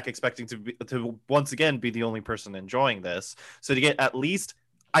came back expecting to once again be the only person enjoying this. So to get at least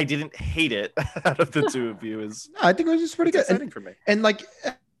I didn't hate it out of the two of you is I think it was just pretty good. exciting for me. And like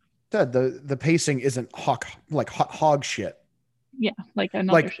I said, the pacing isn't hot hog shit. Yeah, like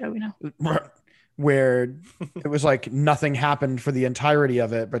another Like- show we know. Where it was like nothing happened for the entirety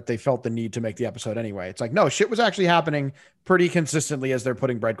of it, but they felt the need to make the episode anyway. It's like, no, shit was actually happening pretty consistently as they're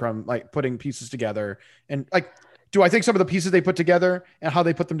putting putting pieces together. And like, do I think some of the pieces they put together and how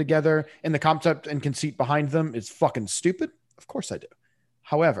they put them together and the concept and conceit behind them is fucking stupid? Of course I do.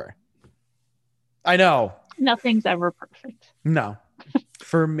 However, I know. Nothing's ever perfect. No.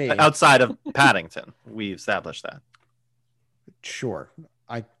 For me. Outside of Paddington, we established that. Sure.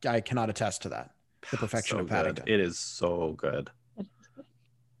 I cannot attest to that. The perfection So of Paddington. good. It is so good.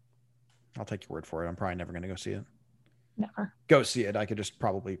 I'll take your word for it. I'm probably never going to go see it. Never. Go see it. I could just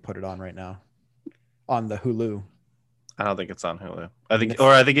probably put it on right now on the Hulu. I don't think it's on Hulu. I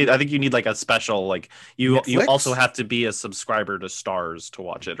think you need like a special, like you Netflix? also have to be a subscriber to Stars to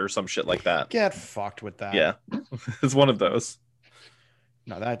watch it or some shit like that. Get fucked with that. Yeah, it's one of those.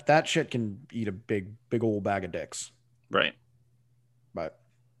 No, that shit can eat a big old bag of dicks. Right. But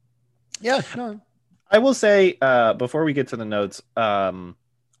yeah, no. I will say before we get to the notes,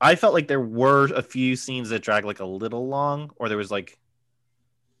 I felt like there were a few scenes that dragged like a little long, or there was like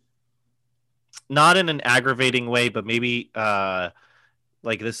not in an aggravating way, but maybe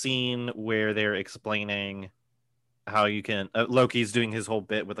like the scene where they're explaining how you can Loki's doing his whole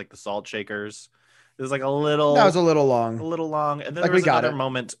bit with like the salt shakers. It was like a little That was a little long. and then Like, there we was got another it.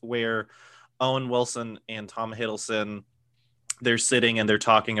 moment where Owen Wilson and Tom Hiddleston they're sitting and they're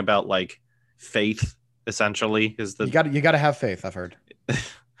talking about like faith. Essentially, is the you got to have faith. I've heard.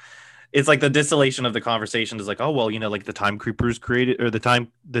 It's like the distillation of the conversation is like, oh well, like the time creepers created, or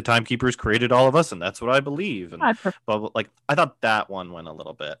the timekeepers created all of us, and that's what I believe. And but like I thought that one went a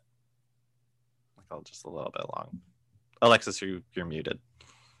little bit, I felt just a little bit long. Alexis, you're muted.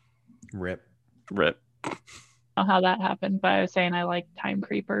 Rip. I don't know how that happened, but I was saying I like time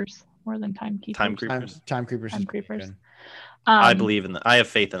creepers more than timekeepers. Time creepers. Time creepers. Time creepers. I believe in I have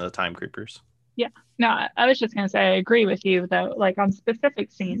faith in the time creepers. Yeah, no, I was just going to say, I agree with you though, like on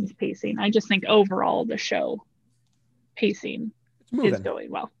specific scenes pacing. I just think overall the show pacing is going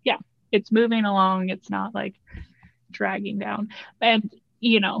well. Yeah, it's moving along. It's not like dragging down. And,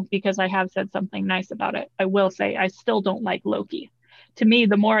 because I have said something nice about it, I will say I still don't like Loki. To me,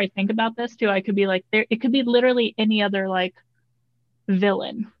 the more I think about this too, I could be like, it could be literally any other like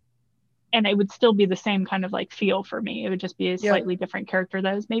villain. And it would still be the same kind of like feel for me. It would just be a slightly different character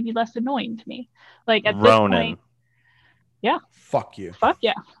that is maybe less annoying to me. Like at Ronan. this point, yeah. Fuck you. Fuck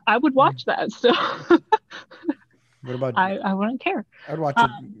yeah. I would watch that. So what about I wouldn't care. I'd watch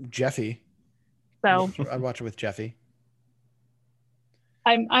it Jeffy. So I'd watch it with Jeffy.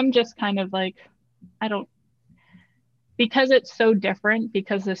 I'm just kind of like, because it's so different,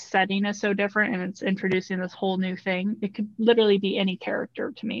 because the setting is so different and it's introducing this whole new thing, it could literally be any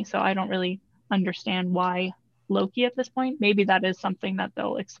character to me. So I don't really understand why Loki at this point. Maybe that is something that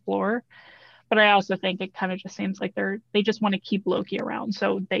they'll explore. But I also think it kind of just seems like they just want to keep Loki around.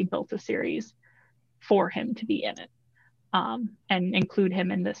 So they built a series for him to be in it, and include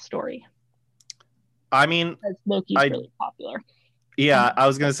him in this story. I mean, because Loki's really popular. Yeah, I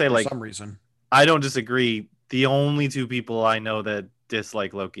was going to say, like, for some reason. I don't disagree. The only two people I know that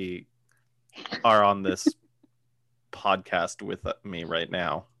dislike Loki are on this podcast with me right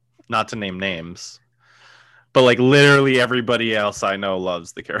now. Not to name names, but like literally everybody else I know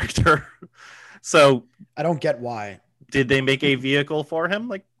loves the character. So I don't get why. Did they make a vehicle for him?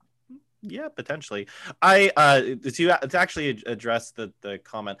 Like, yeah, potentially. To actually address the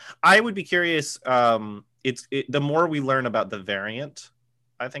comment, I would be curious. The more we learn about the variant,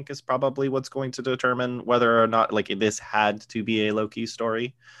 I think is probably what's going to determine whether or not like this had to be a Loki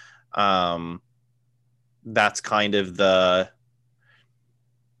story. That's kind of the,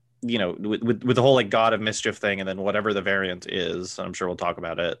 with the whole like God of Mischief thing, and then whatever the variant is, I'm sure we'll talk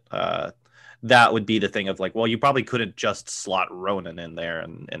about it. That would be the thing of like, well, you probably couldn't just slot Ronan in there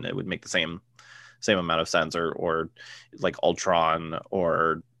and it would make the same amount of sense, or like Ultron,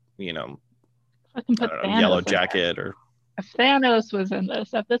 or I can put Yellow Jacket, or if Thanos was in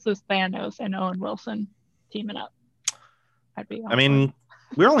this, if this was Thanos and Owen Wilson teaming up, I'd be. I mean,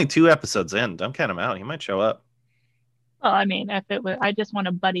 we're only 2 episodes in. Don't count him out. He might show up. Well, I mean, if it was, I just want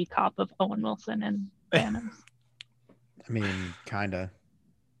a buddy cop of Owen Wilson and Thanos. I mean, kinda.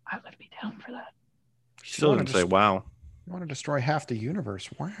 I would be down for that. Still gonna say, wow. You want to destroy half the universe?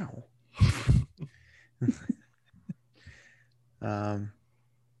 Wow. All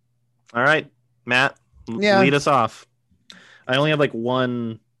right, Matt, lead us off. I only have like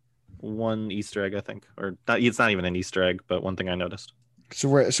one Easter egg, I think, or not, it's not even an Easter egg, but one thing I noticed. So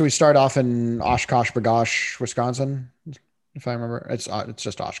we start off in Oshkosh Bagosh, Wisconsin, if I remember. It's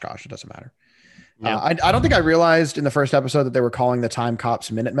just Oshkosh. It doesn't matter. Yeah. I don't think I realized in the first episode that they were calling the Time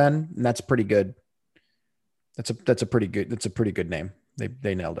Cops Minutemen, and that's pretty good. That's a pretty good name.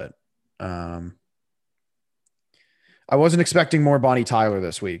 They nailed it. I wasn't expecting more Bonnie Tyler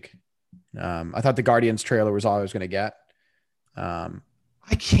this week. I thought the Guardians trailer was all I was going to get. I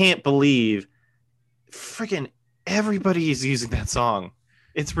can't believe freaking everybody is using that song.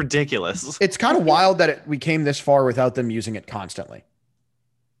 It's ridiculous. It's kind of wild that we came this far without them using it constantly.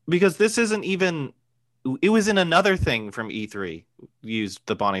 Because this isn't even, it was in another thing from E3 used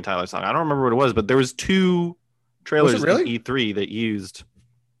the Bonnie Tyler song. I don't remember what it was, but there was 2 trailers in E3 that used.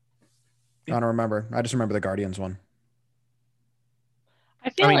 I don't remember. I just remember the Guardians one. I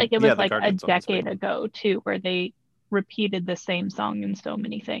feel like it was like a decade ago too, where they repeated the same song in so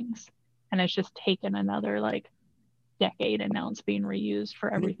many things, and it's just taken another like decade, and now it's being reused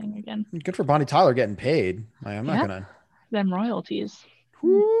for everything again. Good for Bonnie Tyler getting paid. I'm not gonna them royalties.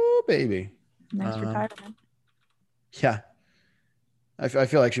 Woo, baby. Nice retirement. Yeah, I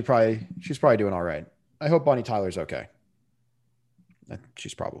feel like she's probably doing all right. I hope Bonnie Tyler's okay.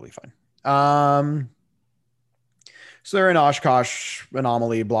 She's probably fine. So they're in Oshkosh,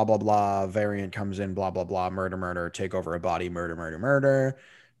 anomaly, blah, blah, blah. Variant comes in, blah, blah, blah. Murder, take over a body, murder.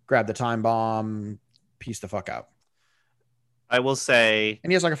 Grab the time bomb, piece the fuck out. I will say.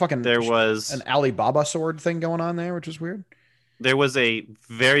 And he has like a fucking. There was an Alibaba sword thing going on there, which is weird. There was a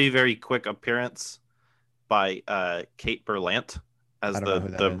very, very quick appearance by Kate Berlant as I don't know who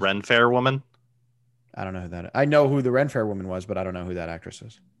that the is. Ren Fair woman. I don't know who that is. I know who the Ren Fair woman was, but I don't know who that actress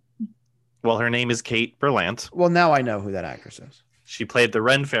is. Well, her name is Kate Berlant. Well, now I know who that actress is. She played the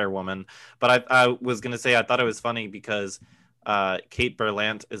Ren Fair woman, but I was gonna say I thought it was funny because Kate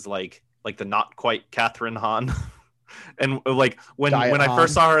Berlant is like the not quite Catherine Hahn, and like when Diet I Hahn.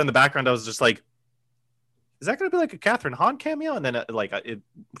 first saw her in the background, I was just like, is that gonna be like a Catherine Hahn cameo? And then it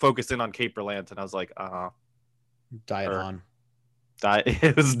focused in on Kate Berlant, and I was like, Diet Or- on.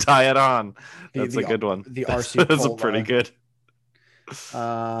 it was Diet On. That's The- a good one. the RC That's Cola. pretty good.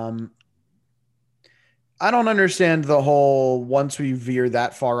 I don't understand the whole once we veer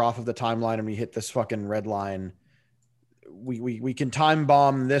that far off of the timeline and we hit this fucking red line, we can time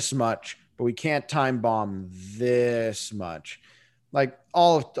bomb this much, but we can't time bomb this much. Like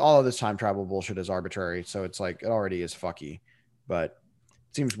all of this time travel bullshit is arbitrary, so it's like it already is fucky. But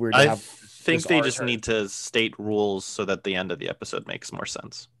it seems weird to I have think this they just arbitrary- need to state rules so that the end of the episode makes more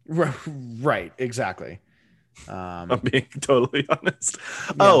sense. right, exactly. I'm being totally honest.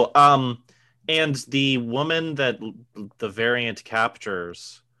 And the woman that the variant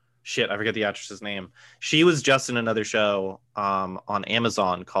captures, shit, I forget the actress's name. She was just in another show on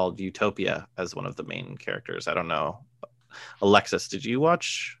Amazon called Utopia as one of the main characters. I don't know. Alexis, did you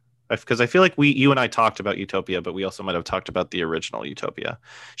watch? Because I feel like you and I talked about Utopia, but we also might have talked about the original Utopia.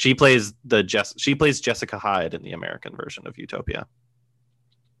 She plays Jessica Hyde in the American version of Utopia.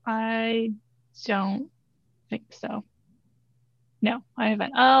 I don't think so. No, I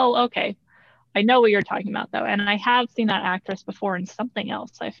haven't. Oh, okay. I know what you're talking about though, and I have seen that actress before in something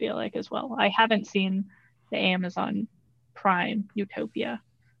else, I feel like, as well. I haven't seen the Amazon Prime Utopia.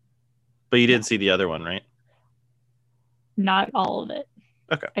 But you did see the other one, right? Not all of it.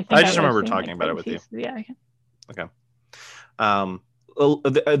 Okay. I think I just I've remember seen, talking like, about it with you. pieces. Yeah. Well,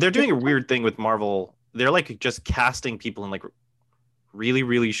 they're doing a weird thing with Marvel. They're like just casting people in like really,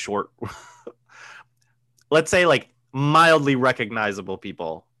 really short, let's say like mildly recognizable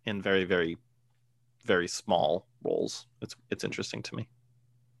people in very, very, very small roles. It's interesting to me.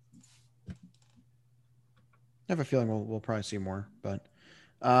 I have a feeling we'll probably see more, but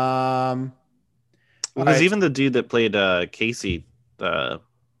Because right. even the dude that played Casey,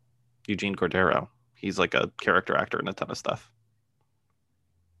 Eugene Cordero, he's like a character actor in a ton of stuff.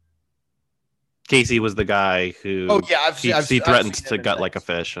 Casey was the guy who he threatened to gut like a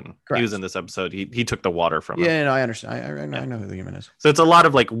fish, and he was in this episode. He took the water from him. Yeah, no, I understand. I know who the human is. So it's a lot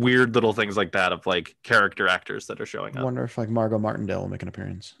of like weird little things like that of like character actors that are showing I up. wonder if like Margot Martindale will make an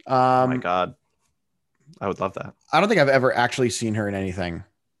appearance. Oh my god, I would love that. I don't think I've ever actually seen her in anything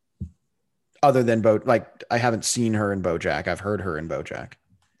other than I haven't seen her in BoJack. I've heard her in BoJack.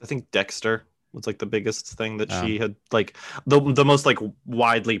 I think Dexter was like the biggest thing that she had, like the most like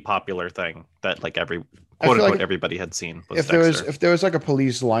widely popular thing that like quote unquote everybody had seen was Dexter. If there was like a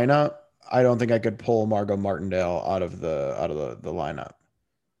police lineup, I don't think I could pull Margot Martindale out of the lineup.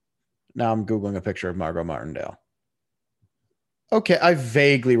 Now I'm Googling a picture of Margot Martindale. Okay, I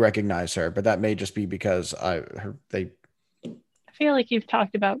vaguely recognize her, but that may just be because I feel like you've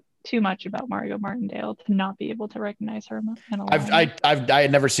talked about too much about Margot Martindale to not be able to recognize her in a I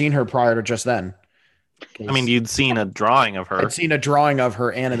had never seen her prior to just then. I mean, you'd seen a drawing of her. I'd seen a drawing of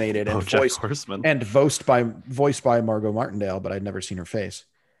her animated and voiced by Margot Martindale, but I'd never seen her face.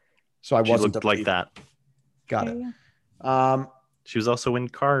 So I wasn't looked like that. Got it. She was also in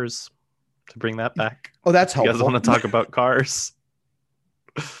Cars. To bring that back. Oh, that's helpful. You guys want to talk about Cars?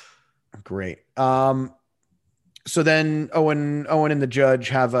 Great. So then Owen and the judge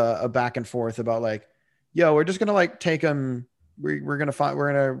have a back and forth about like, yo, we're just gonna like take him. We're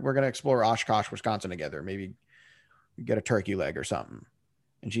gonna explore Oshkosh, Wisconsin together. Maybe we get a turkey leg or something.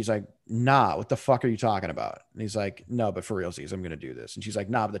 And she's like, nah, what the fuck are you talking about? And he's like, no, but for realsies, I'm gonna do this. And she's like,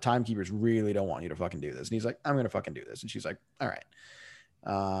 nah, but the timekeepers really don't want you to fucking do this. And he's like, I'm gonna fucking do this. And she's like, all right.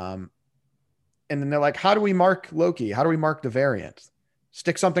 And then they're like, how do we mark Loki? How do we mark the variant?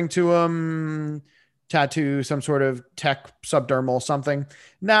 Stick something to him, tattoo some sort of tech subdermal something.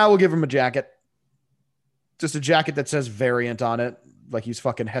 Now we'll give him a jacket. Just a jacket that says variant on it. Like he's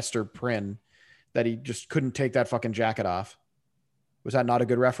fucking Hester Prynne, that he just couldn't take that fucking jacket off. Was that not a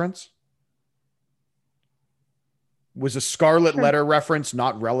good reference? Was a Scarlet Letter reference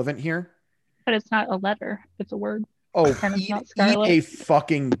not relevant here? But it's not a letter. It's a word. Oh, and it's not eat Scarlet. a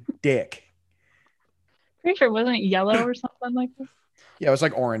fucking dick. Pretty sure it wasn't yellow or something like that. Yeah, it was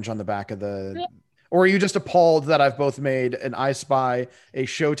like orange on the back of the... Yeah. Or are you just appalled that I've both made an I Spy, a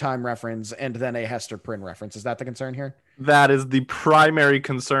Showtime reference, and then a Hester Prynne reference? Is that the concern here? That is the primary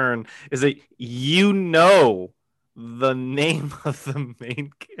concern, is that you know the name of the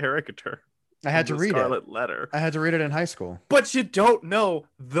main character. I had from to the read Scarlet it. Letter. I had to read it in high school. But you don't know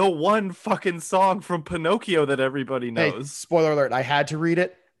the one fucking song from Pinocchio that everybody Hey, knows. spoiler alert, I had to read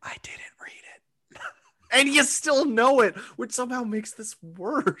it. I didn't read it. And you still know it, which somehow makes this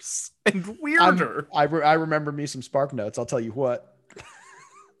worse and weirder. I remember me some Spark Notes, I'll tell you what.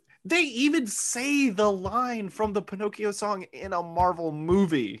 They even say the line from the Pinocchio song in a Marvel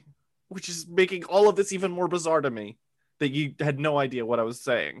movie, which is making all of this even more bizarre to me, that you had no idea what I was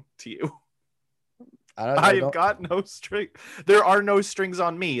saying to you. I have got no string. There are no strings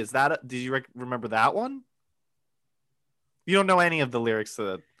on me. Is that? Did you remember that one? You don't know any of the lyrics to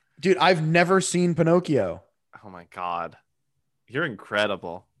that. Dude, I've never seen Pinocchio. Oh my god, you're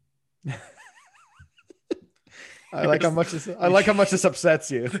incredible. I like how much this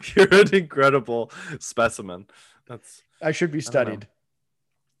upsets you. You're an incredible specimen. I should be studied.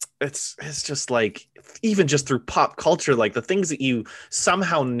 It's just like, even just through pop culture, like the things that you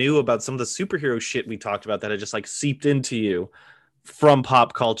somehow knew about some of the superhero shit we talked about that had just like seeped into you from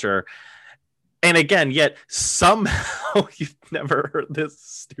pop culture. And again, yet somehow you've never heard this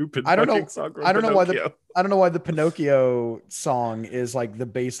stupid fucking song from Pinocchio. I don't know why the Pinocchio song is like the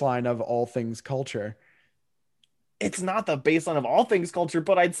baseline of all things culture. It's not the baseline of all things culture,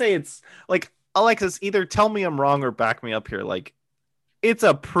 but I'd say it's like, Alexis, either tell me I'm wrong or back me up here. Like, it's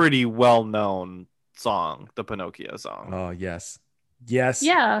a pretty well-known song, the Pinocchio song. Oh, yes. Yes.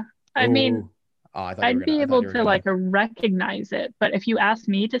 Yeah. I mean, I'd be able to like recognize it, but if you asked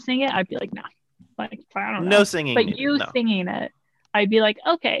me to sing it, I'd be like, no. Like, I don't know. No singing. But you singing it, I'd be like,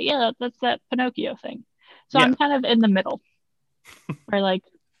 okay, yeah, that's that Pinocchio thing. So I'm kind of in the middle where like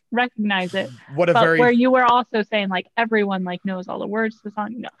recognize it. Where you were also saying like everyone like knows all the words to the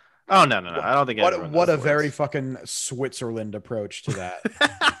song. No. Oh no. I don't think what a very fucking Switzerland approach to that.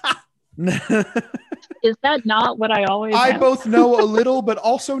 Is that not what I always I both know a little but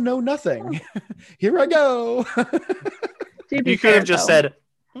also know nothing. Here I go. You could have just said,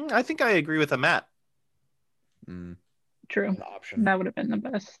 I think I agree with Matt. True. That would have been the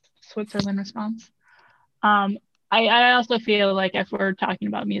best Switzerland response. I also feel like if we're talking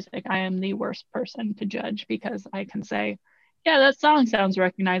about music, I am the worst person to judge because I can say, yeah, that song sounds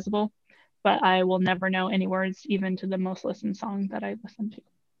recognizable, but I will never know any words even to the most listened song that I listen to.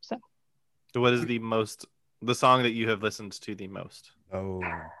 So what is the song that you have listened to the most? Oh,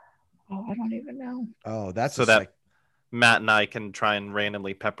 I don't even know. Oh, that's so that Matt and I can try and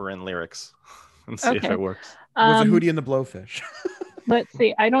randomly pepper in lyrics and see if it works. Was it Hootie and the Blowfish? Let's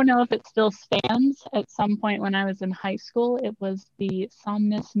see. I don't know if it still stands. At some point when I was in high school, it was the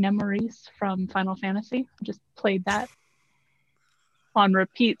Somnis Nemoris from Final Fantasy. I just played that on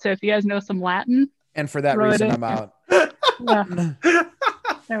repeat. So if you guys know some Latin. And for that reason, I'm out. Yeah.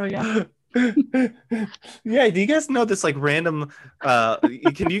 There we go. Yeah, do you guys know this like random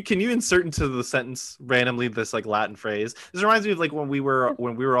can you insert into the sentence randomly this like Latin phrase? This reminds me of like when we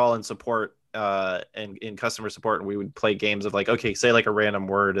were all in support and in customer support, and we would play games of like, okay, say like a random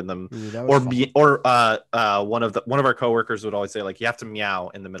word in them. One of our coworkers would always say like, you have to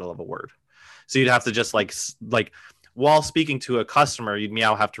meow in the middle of a word. So you'd have to just like while speaking to a customer, you'd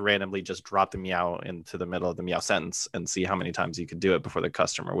have to randomly just drop the meow into the middle of the meow sentence and see how many times you could do it before the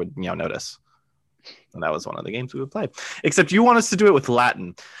customer would meow notice. And that was one of the games we would play. Except you want us to do it with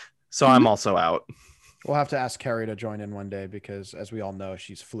Latin. So I'm also out. We'll have to ask Carrie to join in one day because, as we all know,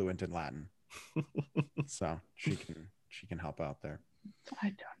 she's fluent in Latin. So she can help out there.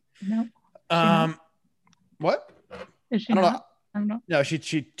 I don't know. What? Is she I don't not? know. I don't know. No, she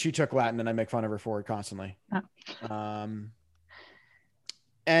took Latin, and I make fun of her for it constantly. Oh.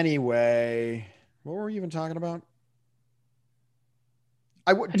 Anyway, what were we even talking about?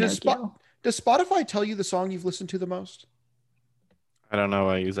 Does Spotify tell you the song you've listened to the most? I don't know.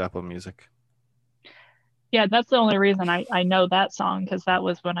 I use Apple Music. Yeah, that's the only reason I know that song, because that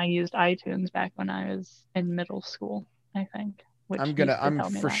was when I used iTunes back when I was in middle school, I think. I'm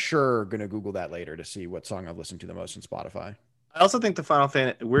for sure gonna Google that later to see what song I've listened to the most in Spotify. I also think the Final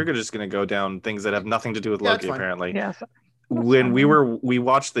Fantasy, we're just going to go down things that have nothing to do with Loki, apparently. Yeah. When we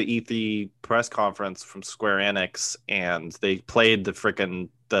watched the E3 press conference from Square Enix, and they played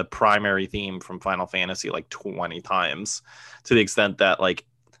the primary theme from Final Fantasy like 20 times, to the extent that like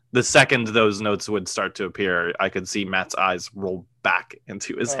the second those notes would start to appear, I could see Matt's eyes roll back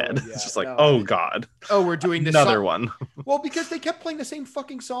into his head. Yeah, it's just like, oh God. Oh, we're doing this another one. Well, because they kept playing the same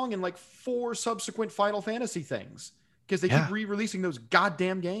fucking song in like 4 subsequent Final Fantasy things. Because they keep re-releasing those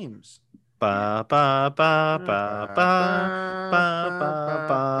goddamn games. Ba ba ba ba ba ba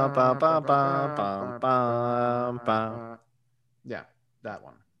ba ba ba ba ba ba ba. Yeah, that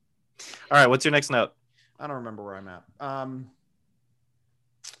one. All right, what's your next note? I don't remember where I'm at.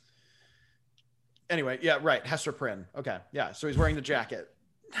 Anyway, yeah, right. Hester Prynne. Okay, yeah. So he's wearing the jacket,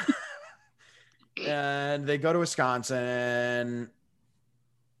 and they go to Wisconsin.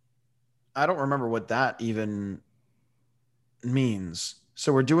 I don't remember what that even means.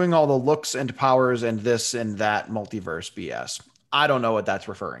 So we're doing all the looks and powers and this and that multiverse BS. I don't know what that's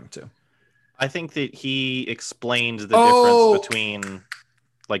referring to. I think that he explained the difference between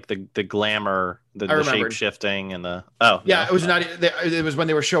like the glamour, the shape shifting, and the it was not. It was when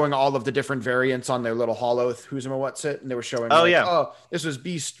they were showing all of the different variants on their little hollow who's and what's it, and they were showing. This was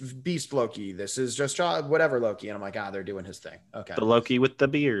Beast Loki. This is just whatever Loki, and I'm like, they're doing his thing. Okay, the Loki with the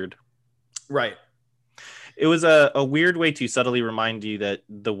beard, right? It was a weird way to subtly remind you that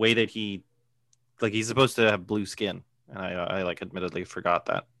the way that he's supposed to have blue skin, and I like admittedly forgot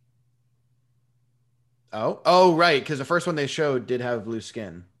that. Oh, right. Because the first one they showed did have blue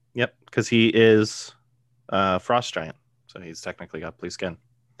skin. Yep, because he is Frost Giant, so he's technically got blue skin.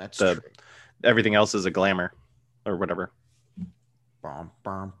 That's true. Everything else is a glamour or whatever.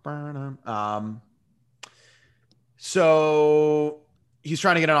 So he's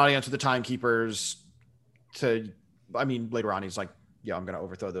trying to get an audience with the Timekeepers. Later on, he's like, "Yeah, I'm going to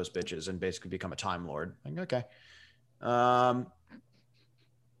overthrow those bitches and basically become a Time Lord." Like, okay.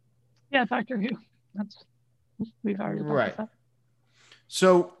 Yeah, Doctor Who. We've already talked about that.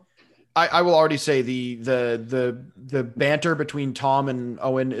 So I will already say the banter between Tom and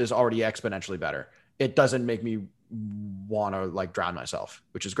Owen is already exponentially better. It doesn't make me want to like drown myself,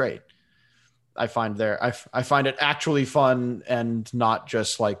 which is great. I find it actually fun and not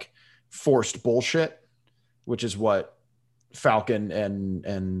just like forced bullshit, which is what Falcon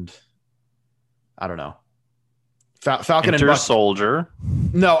and I don't know. Falcon and Soldier.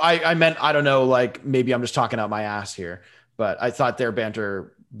 No, I meant, I don't know, like maybe I'm just talking out my ass here, but I thought their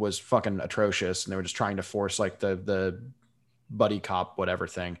banter was fucking atrocious and they were just trying to force like the buddy cop, whatever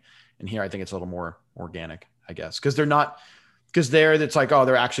thing. And here I think it's a little more organic, I guess. Because it's like,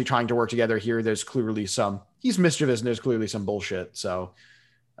 they're actually trying to work together. Here, there's clearly he's mischievous and there's clearly some bullshit. So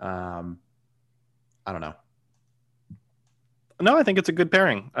I don't know. No, I think it's a good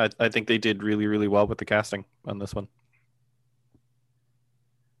pairing. I think they did really, really well with the casting on this one.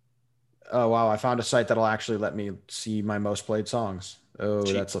 Oh, wow. I found a site that'll actually let me see my most played songs. Oh,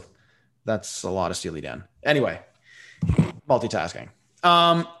 cheap. That's a lot of Steely Dan. Anyway, multitasking.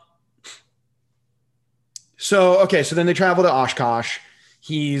 So then they travel to Oshkosh.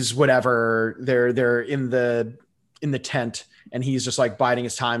 He's whatever. They're in the tent and he's just like biding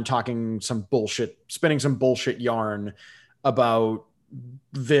his time, talking some bullshit, spinning some bullshit yarn about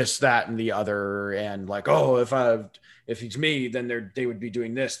this, that, and the other. And like, if he's me, then they would be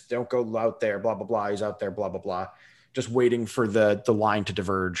doing this. Don't go out there, blah, blah, blah. He's out there, blah, blah, blah. Just waiting for the line to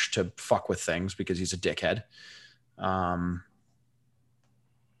diverge to fuck with things because he's a dickhead. And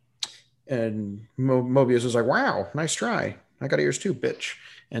Mobius was like, wow, nice try. I got ears too, bitch.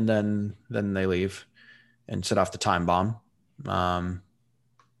 And then they leave and set off the time bomb.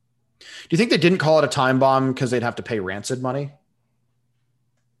 Do you think they didn't call it a time bomb because they'd have to pay Rancid money?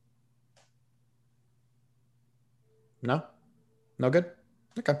 No? No good?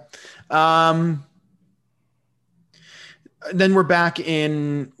 Okay. Then we're back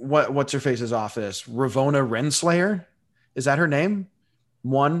in what's her face's office? Ravonna Renslayer? Is that her name?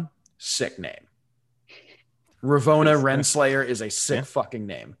 One sick name. Ravonna Renslayer is a sick fucking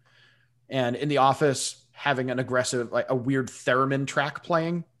name. And in the office, having an aggressive, like a weird theremin track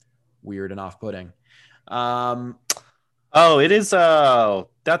playing, weird and off-putting. It is.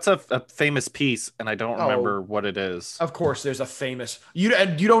 That's a famous piece, and I don't remember what it is. Of course, there's a famous. You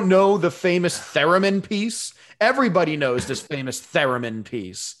don't know the famous theremin piece? Everybody knows this famous theremin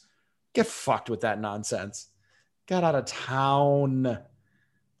piece. Get fucked with that nonsense. Get out of town.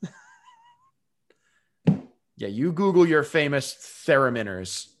 Yeah, you Google your famous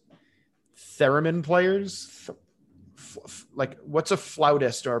thereminers. Theremin players? Like, what's a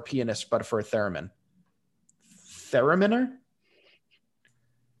flautist or a pianist but for a theremin? Thereminist?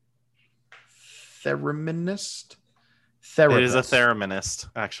 Therapist. It is a thereminist,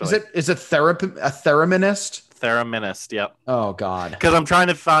 actually. Is it a thereminist? Thereminist, yep. Oh, God. Because I'm trying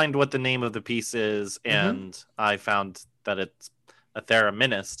to find what the name of the piece is, and I found that it's a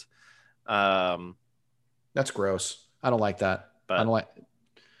thereminist. That's gross. I don't like that. But I don't like.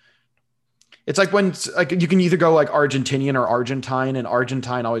 It's like when you can either go like Argentinian or Argentine, and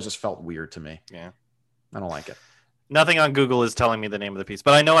Argentine always just felt weird to me. Yeah, I don't like it. Nothing on Google is telling me the name of the piece,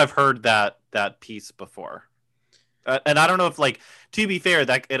 but I know I've heard that piece before. And I don't know if, like, to be fair,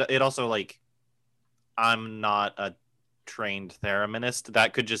 that it also, like, I'm not a trained thereminist.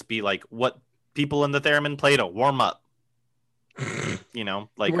 That could just be like what people in the theremin play to warm up. You know,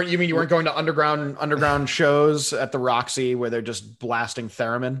 like you mean you weren't going to underground shows at the Roxy where they're just blasting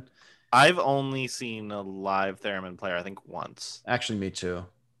theremin? I've only seen a live theremin player, I think, once. Actually, me too.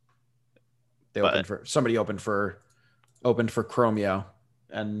 Somebody opened for Chromio,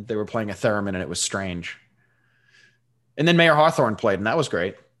 and they were playing a theremin, and it was strange. And then Mayor Hawthorne played, and that was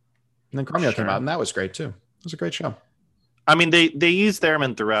great. And then Chromio came out, and that was great too. It was a great show. I mean, they use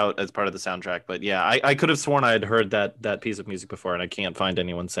theremin throughout as part of the soundtrack, but yeah, I could have sworn I had heard that piece of music before, and I can't find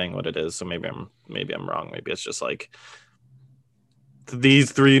anyone saying what it is. So maybe I'm wrong. Maybe it's just like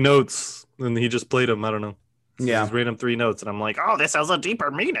these 3 notes, and he just played them. I don't know. Yeah, these random 3 notes, and I'm like, oh, this has a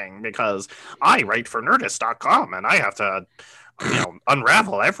deeper meaning because I write for Nerdist.com, and I have to,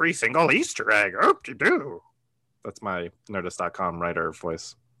 unravel every single Easter egg. Oop-de-doo. That's my Nerdist.com writer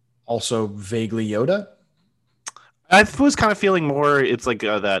voice. Also, vaguely Yoda. I was kind of feeling more. It's like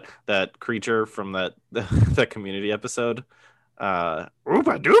that creature from that Community episode. Ooba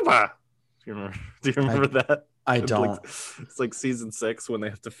Dooba. Do you remember that? I don't. It's like season 6 when they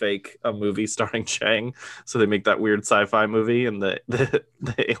have to fake a movie starring Chang, so they make that weird sci-fi movie, and the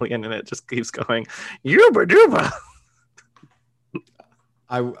alien in it just keeps going Yuba Dooba.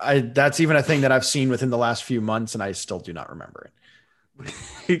 I that's even a thing that I've seen within the last few months, and I still do not remember it.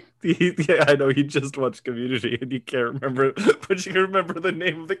 Yeah, I know you just watched Community and you can't remember it, but you can remember the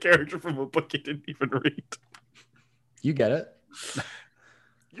name of the character from a book you didn't even read. You get it.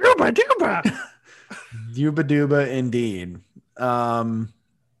 Yuba Dooba. Yuba Dooba, indeed.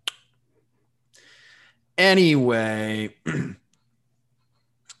 Anyway,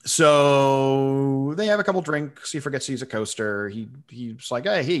 so they have a couple drinks. He forgets to use a coaster. He's like,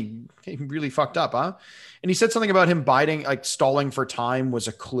 hey, he really fucked up, huh? And he said something about him biding, like stalling for time was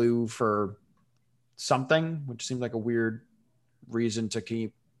a clue for something, which seemed like a weird reason to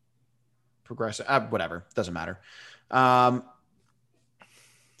keep progressing. Whatever, doesn't matter.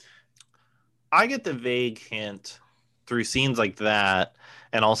 I get the vague hint through scenes like that,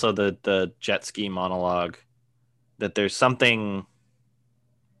 and also the jet ski monologue, that there's something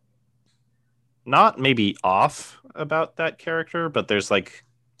not maybe off about that character, but there's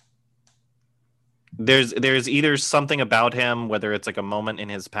either something about him, whether it's like a moment in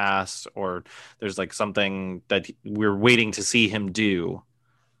his past, or there's like something that we're waiting to see him do,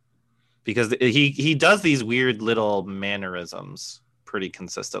 because he does these weird little mannerisms pretty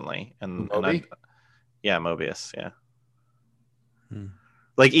consistently. And Mobius, yeah.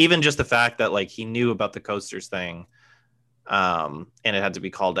 Like even just the fact that like he knew about the coasters thing, and it had to be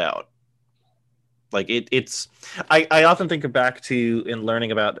called out. Like it's I often think back to in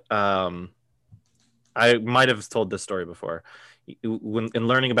learning about I might have told this story before, when in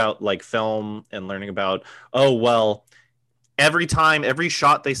learning about like film and learning about, oh well, every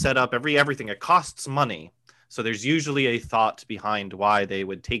shot they set up, everything, it costs money. So there's usually a thought behind why they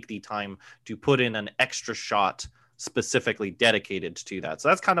would take the time to put in an extra shot specifically dedicated to that. So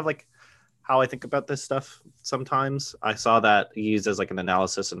that's kind of like how I think about this stuff sometimes. I saw that used as like an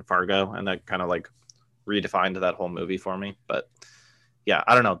analysis in Fargo, and that kind of like redefined that whole movie for me. But yeah,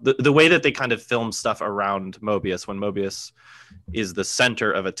 I don't know. The way that they kind of film stuff around Mobius, when Mobius is the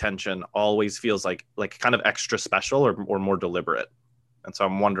center of attention, always feels like kind of extra special or more deliberate. And so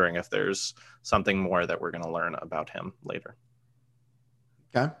I'm wondering if there's something more that we're going to learn about him later.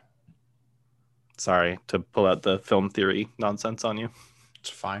 Okay. Sorry to pull out the film theory nonsense on you.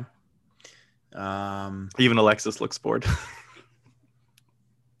 It's fine. Even Alexis looks bored.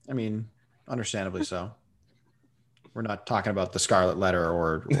 I mean, understandably so. We're not talking about the Scarlet Letter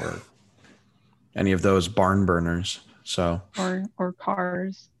or any of those barn burners. So or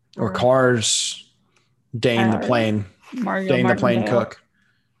Cars. Or Cars. Dane the plane. Dane the plane cook.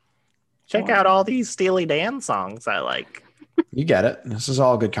 Check out all these Steely Dan songs I like. You get it. This is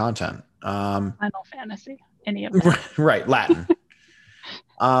all good content. Final Fantasy. Any of them. Right, Latin.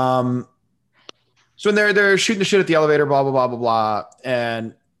 So when they're shooting the shit at the elevator, blah blah blah blah blah,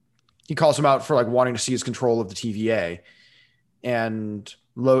 and he calls him out for like wanting to seize control of the TVA, and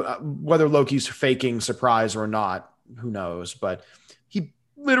whether Loki's faking surprise or not, who knows? But he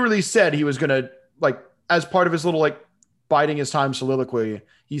literally said he was gonna, like, as part of his little like biding his time soliloquy,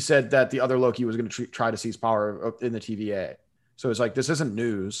 he said that the other Loki was gonna try to seize power in the TVA. So it's like, this isn't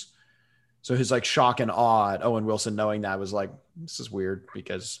news. So his like shock and awe at Owen Wilson knowing that was like, this is weird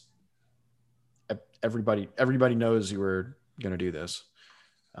because everybody knows you were gonna do this.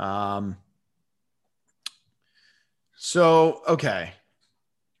 So, okay.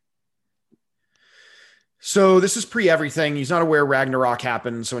 So this is pre everything. He's not aware Ragnarok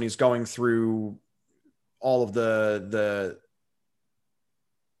happened. So when he's going through all of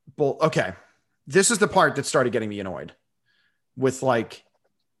okay. This is the part that started getting me annoyed. with like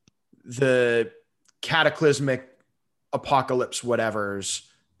the cataclysmic apocalypse whatever's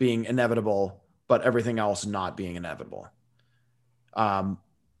being inevitable, but everything else not being inevitable.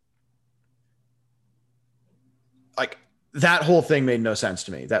 Like that whole thing made no sense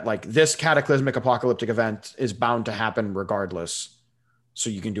to me, that like this cataclysmic apocalyptic event is bound to happen regardless. So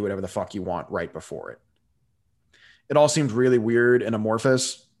you can do whatever the fuck you want right before it. It all seemed really weird and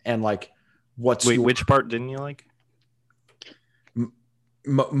amorphous. And like, which part didn't you like?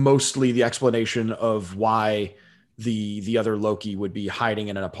 Mostly the explanation of why the other Loki would be hiding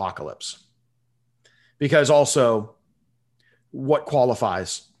in an apocalypse. Because also, what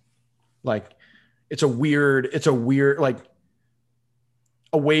qualifies? Like, it's a weird, like,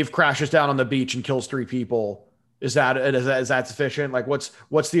 a wave crashes down on the beach and kills 3 people. Is that sufficient? Like,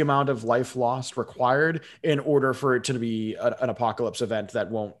 what's the amount of life lost required in order for it to be an apocalypse event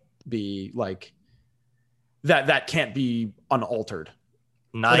that won't be like that can't be unaltered?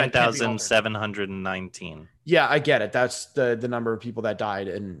 9,719. Yeah, I get it. That's the number of people that died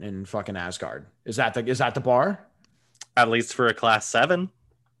in fucking Asgard. Is that the bar? At least for a class 7.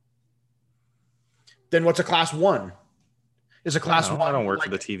 Then what's a class 1? Is a class 1? I don't work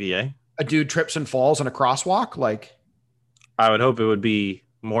like for the TVA. A dude trips and falls in a crosswalk? Like, I would hope it would be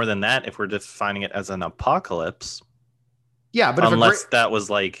more than that if we're defining it as an apocalypse. Yeah, but unless that was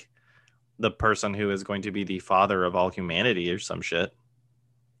like the person who is going to be the father of all humanity or some shit.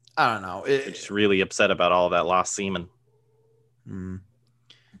 I don't know. Just really upset about all that lost semen.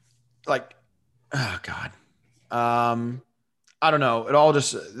 Like, oh God. I don't know. It all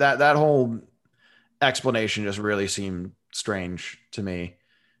just that whole explanation just really seemed strange to me.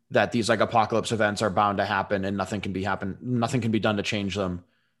 That these like apocalypse events are bound to happen and nothing can be done to change them.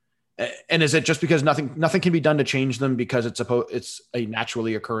 And is it just because nothing can be done to change them because it's a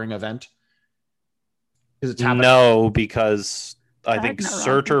naturally occurring event? Because it's happening. No, because I think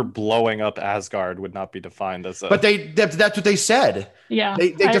Surtur blowing up Asgard would not be defined as a... But that's what they said. Yeah,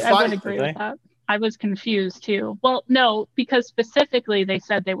 they defined... I would agree with that. I was confused too. Well, no, because specifically they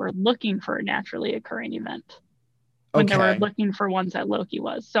said they were looking for a naturally occurring event when they were looking for ones that Loki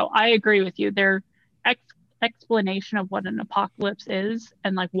was. So I agree with you. Their explanation of what an apocalypse is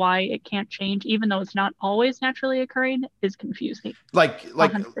and like why it can't change, even though it's not always naturally occurring, is confusing. Like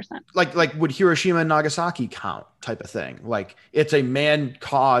 100%. Like would Hiroshima and Nagasaki count type of thing? Like it's a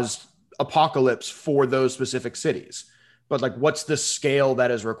man-caused apocalypse for those specific cities. But like, what's the scale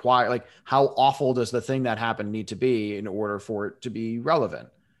that is required? Like, how awful does the thing that happened need to be in order for it to be relevant?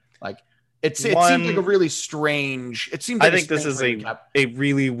 Like, it seemed like a really strange. It seemed. Like I think this is a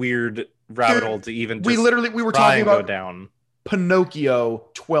really weird rabbit hole to even. We were talking about down Pinocchio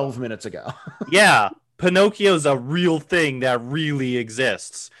 12 minutes ago. Yeah, Pinocchio's a real thing that really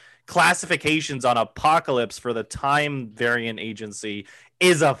exists. Classifications on apocalypse for the Time Variant Agency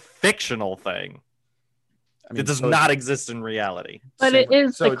is a fictional thing. I mean, it does not exist in reality. But it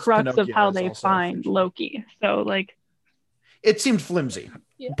is the crux of how they find Loki. So, like, it seemed flimsy.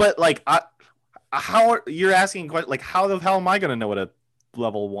 Yeah. But like, how you're asking? Like, how the hell am I going to know what a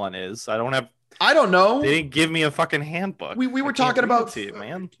level 1 is? I don't know. They didn't give me a fucking handbook. We were talking about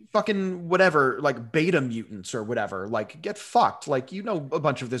man. Fucking whatever, like beta mutants or whatever. Like, get fucked. Like, you know a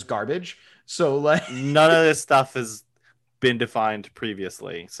bunch of this garbage. So like, none of this stuff has been defined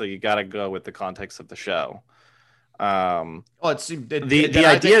previously. So you got to go with the context of the show. The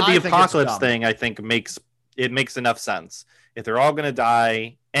idea of the apocalypse thing, I think makes enough sense. If they're all going to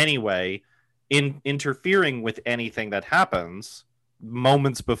die anyway, interfering with anything that happens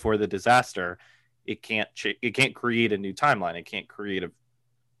moments before the disaster, it can't create a new timeline. It can't create a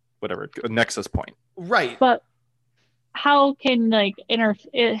nexus point. Right. But how can like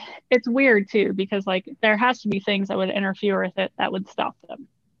it's weird too, because like there has to be things that would interfere with it that would stop them.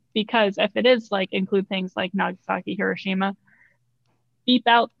 Because if it is like include things like Nagasaki, Hiroshima, beep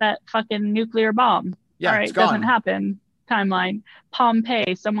out that fucking nuclear bomb. Yeah, all right, it's gone. Doesn't happen. Timeline.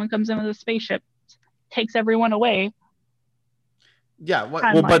 Pompeii, someone comes in with a spaceship, takes everyone away. Yeah,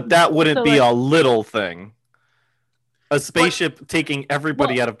 well, but that wouldn't be a little thing. A spaceship taking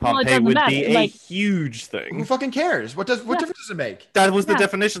everybody out of Pompeii would be a huge thing. Who fucking cares? What difference does it make? That was the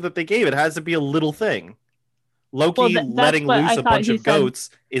definition that they gave. It has to be a little thing. Loki letting loose a bunch of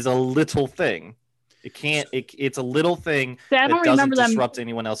goats is a little thing. It can't. It's a little thing that doesn't disrupt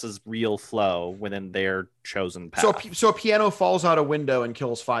anyone else's real flow within their chosen path. So a piano falls out a window and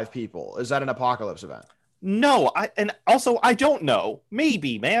kills 5 people. Is that an apocalypse event? No, I don't know.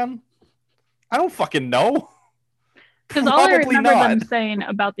 Maybe, man. I don't fucking know. Because all I remember them saying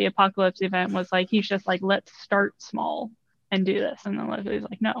about the apocalypse event was like, he's just like, let's start small and do this, and then Loki's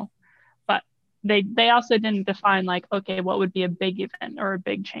like, no. But they also didn't define like, okay, what would be a big event or a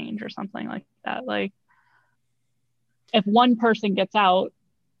big change or something like that. Like if one person gets out,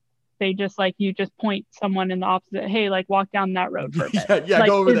 they just like, you just point someone in the opposite, hey, like walk down that road for a bit. Yeah, like,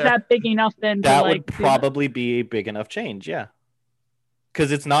 go over is there. that big enough then That to like would probably be a big enough change, yeah.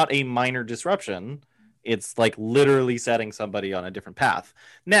 Because it's not a minor disruption. It's like literally setting somebody on a different path.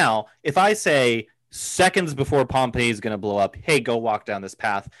 Now, if I say seconds before Pompeii is going to blow up, hey, go walk down this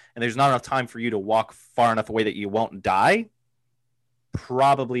path, and there's not enough time for you to walk far enough away that you won't die,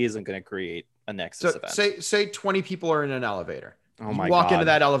 probably isn't going to create a Nexus So event. say 20 people are in an elevator. Oh you my walk God. into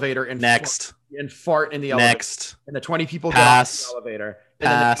that elevator and Next. fart in the elevator. Next. And the 20 people Pass. get off the elevator. And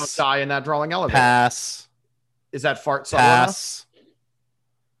then they don't Pass. die in that drawing elevator. Pass. Is that fart subtle enough? Pass.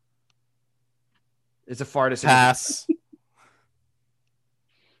 Is a fart a Pass.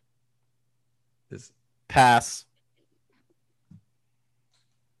 Is Pass.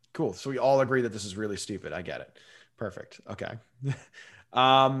 cool. So we all agree that this is really stupid. I get it. Perfect. Okay.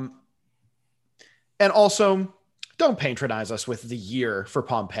 And also, don't patronize us with the year for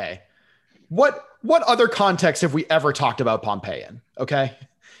Pompeii. What other context have we ever talked about Pompeii in? Okay.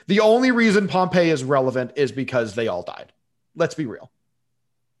 The only reason Pompeii is relevant is because they all died. Let's be real.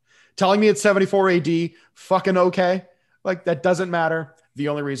 Telling me it's 74 AD, fucking okay. Like that doesn't matter. The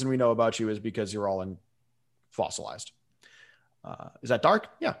only reason we know about you is because you're all in fossilized. Is that dark?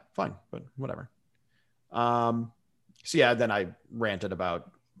 Yeah, fine, but whatever. So yeah, then I ranted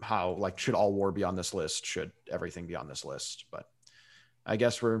about how like, should all war be on this list? Should everything be on this list? But I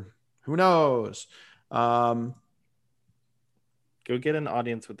guess who knows? Go get an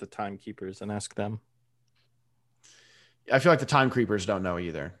audience with the timekeepers and ask them. I feel like the time creepers don't know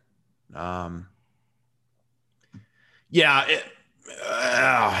either. Yeah,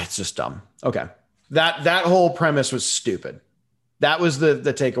 it's just dumb. Okay. That whole premise was stupid. That was the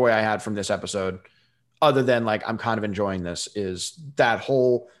takeaway I had from this episode. Other than like, I'm kind of enjoying this, is that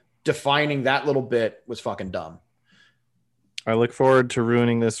whole defining that little bit was fucking dumb. I look forward to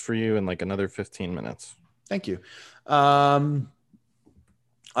ruining this for you in like another 15 minutes. Thank you. I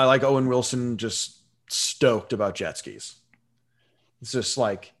like Owen Wilson just stoked about jet skis. It's just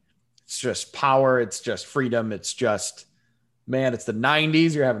like, it's just power. It's just freedom. It's just, man, it's the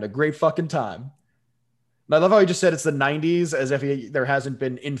 90s. You're having a great fucking time. And I love how he just said it's the 90s as if there hasn't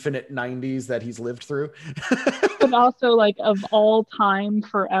been infinite 90s that he's lived through. but also like of all time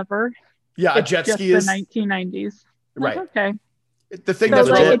forever. Yeah, a It's jet just ski the is 1990s. right. Like, okay. The thing So that's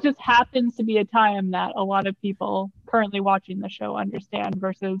like, legit, it just happens to be a time that a lot of people currently watching the show understand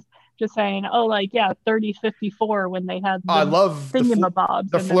versus just saying, oh, like, yeah, 3054 when they had the I love thingamabobs.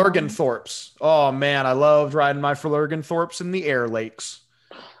 the and then- Flurgenthorpes. Oh man, I loved riding my Flurgenthorpes in the air lakes.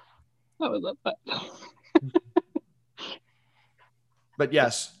 That was a But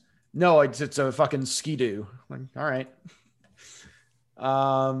yes, no, it's a fucking skidoo. Like, all right.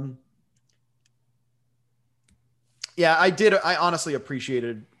 Yeah, I honestly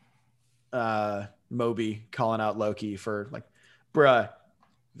appreciated Moby calling out Loki for like, bruh,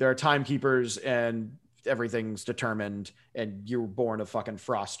 there are timekeepers and everything's determined, and you were born of fucking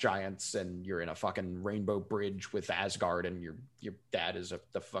frost giants, and you're in a fucking rainbow bridge with Asgard, and your dad is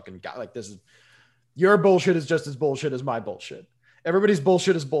the fucking guy. Like, this is, your bullshit is just as bullshit as my bullshit. Everybody's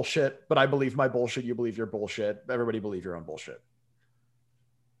bullshit is bullshit, but I believe my bullshit. You believe your bullshit. Everybody believe your own bullshit.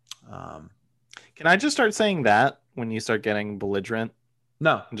 Can I just start saying that when you start getting belligerent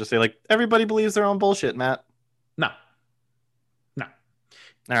No, and just say like, everybody believes their own bullshit, Matt? no.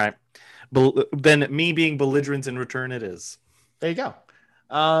 All right. Then me being belligerent in return it is. There you go.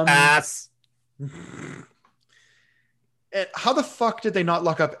 Pass. How the fuck did they not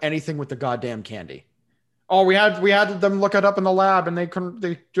look up anything with the goddamn candy? Oh, we had them look it up in the lab, and they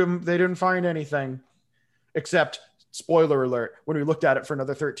didn't find anything. Except, spoiler alert, when we looked at it for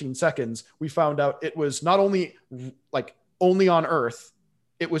another 13 seconds, we found out it was not only like only on Earth,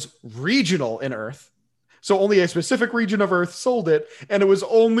 it was regional in Earth. So only a specific region of Earth sold it, and it was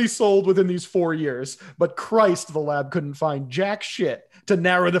only sold within these 4 years. But Christ, the lab couldn't find jack shit to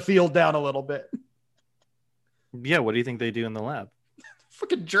narrow the field down a little bit. Yeah, what do you think they do in the lab?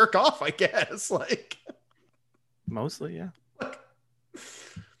 Fucking jerk off, I guess. Like, Mostly, yeah.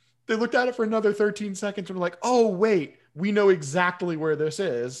 they looked at it for another 13 seconds and were like, oh, wait, we know exactly where this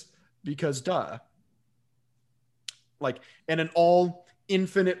is because duh. Like, and in all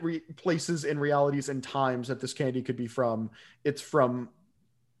infinite places and realities and times that this candy could be from, it's from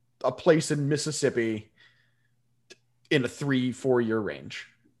a place in Mississippi in a 3-4 year range.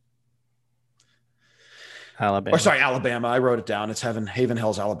 Alabama. Or sorry, Alabama. I wrote it down. It's Haven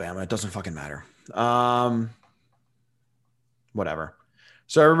Hills, Alabama. It doesn't fucking matter. Whatever.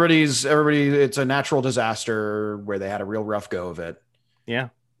 So everybody, it's a natural disaster where they had a real rough go of it. Yeah.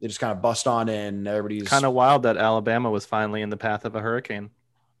 They just kind of bust on in. Everybody's Kind of wild that Alabama was finally in the path of a hurricane.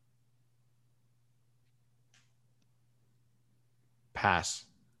 pass.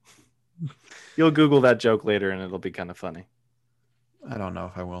 You'll Google that joke later and it'll be kind of funny. I don't know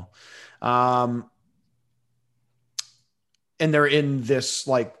if I will. And they're in this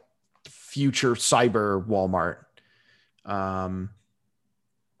like future cyber Walmart.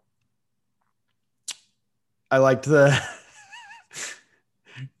 I liked the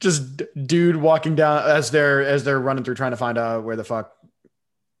just dude walking down as they're running through trying to find out where the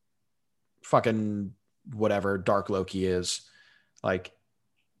fucking whatever Dark Loki is. Like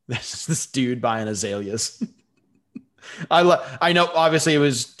this dude buying azaleas. I know obviously it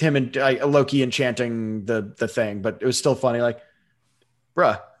was him and Loki enchanting the thing, but it was still funny. Like,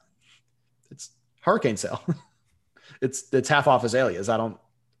 bruh, it's hurricane sale. it's half off azaleas. I don't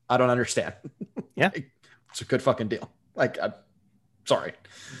understand. Yeah. It's a good fucking deal. Like, I'm sorry.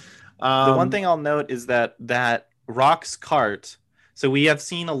 The one thing I'll note is that Rock's cart. So we have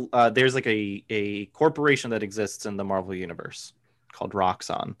seen there's like a corporation that exists in the Marvel universe called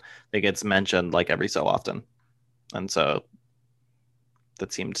Roxxon that gets mentioned like every so often. And so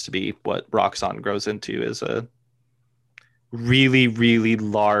that seems to be what Roxxon grows into, is a really, really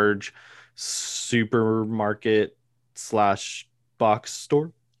large supermarket / box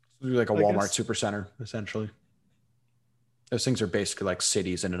store. Like a Walmart supercenter, essentially. Those things are basically like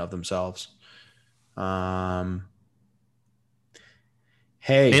cities in and of themselves.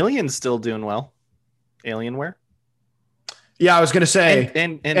 Hey, Alien's still doing well. Alienware. Yeah, I was gonna say,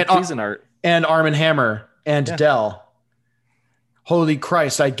 and Cuisinart and Arm & Hammer and Dell. Holy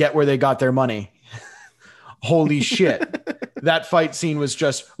Christ! I get where they got their money. Holy shit! That fight scene was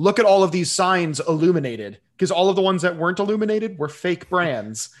just, look at all of these signs illuminated, because all of the ones that weren't illuminated were fake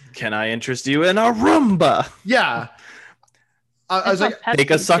brands. Can I interest you in a Roomba? Yeah. I was like, Pepsi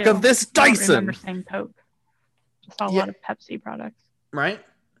take a suck too. of this I don't Dyson. remember saying Coke. Just saw a lot of Pepsi products. right?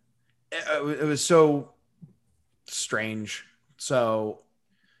 It was so strange. So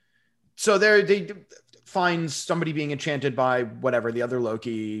they find somebody being enchanted by whatever, the other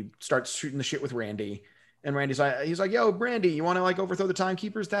Loki, starts shooting the shit with Randy. And Randy's like, he's like, yo, Brandy, you want to like overthrow the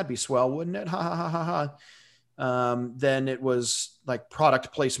timekeepers? That'd be swell, wouldn't it? Ha ha ha ha ha. Then it was like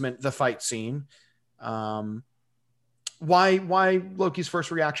product placement, the fight scene. Why Loki's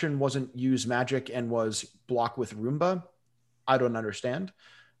first reaction wasn't use magic and was block with Roomba, I don't understand.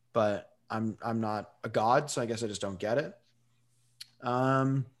 But I'm not a god, so I guess I just don't get it.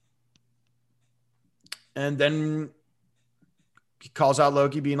 And then he calls out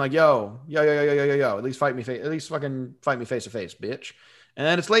Loki, being like, yo, at least fucking fight me face to face, bitch. And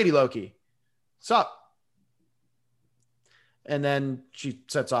then it's Lady Loki. Sup? And then she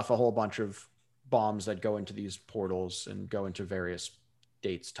sets off a whole bunch of bombs that go into these portals and go into various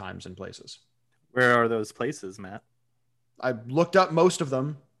dates, times, and places. Where are those places, Matt? I looked up most of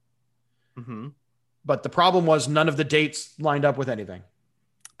them. Mm-hmm. But the problem was none of the dates lined up with anything.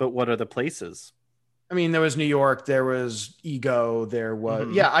 But what are the places? I mean, there was New York, there was Ego, there was...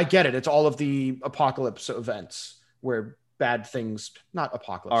 Mhm. Yeah, I get it. It's all of the apocalypse events where bad things... Not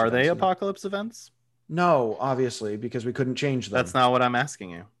apocalypse Are events, they apocalypse events? No, obviously, because we couldn't change them. That's not what I'm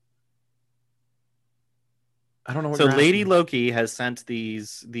asking you. I don't know what So you're Lady asking. Loki has sent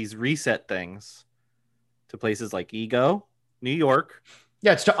these reset things to places like Ego, New York,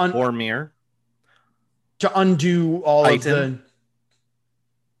 Yeah, it's to Vormir. undo all of the... Titan.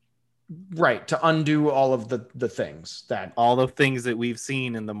 Right, to undo all of the things that... All the things that we've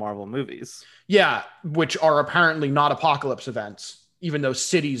seen in the Marvel movies. Yeah, which are apparently not apocalypse events, even though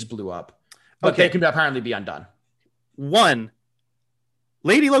cities blew up. But Okay. they can apparently be undone. One,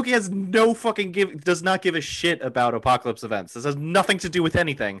 Lady Loki has no fucking does not give a shit about apocalypse events. This has nothing to do with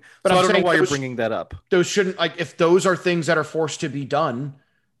anything. But So I'm I don't know saying why you're those- bringing that up. Those shouldn't, like, if those are things that are forced to be done,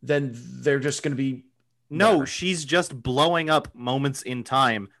 then they're just going to be... No, whatever. she's just blowing up moments in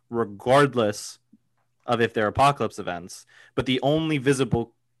time, regardless of if they're apocalypse events. But the only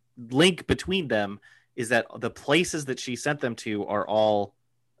visible link between them is that the places that she sent them to are all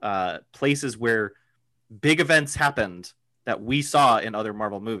places where big events happened that we saw in other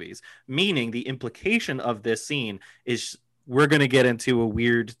Marvel movies. Meaning the implication of this scene is we're going to get into a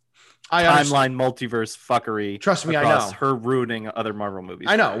weird I understand. timeline multiverse fuckery. Trust me, I across know. her ruining other Marvel movies.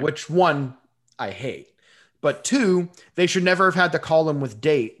 I know, for you. which one I hate. But two, they should never have had to call them with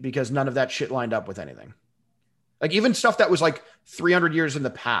date because none of that shit lined up with anything. Like even stuff that was like 300 years in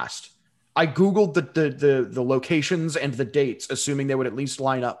the past. I Googled the locations and the dates, assuming they would at least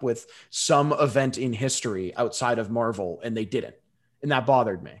line up with some event in history outside of Marvel, and they didn't. and that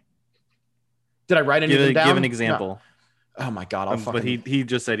bothered me. Did I write anything down? Give an example. No. Oh my God. I'll fucking... But he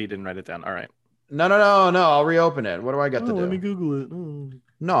just said he didn't write it down. All right. No. I'll reopen it. What do I got to do? Let me Google it. Oh.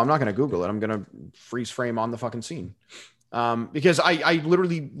 No, I'm not going to Google it. I'm going to freeze frame on the fucking scene. Because I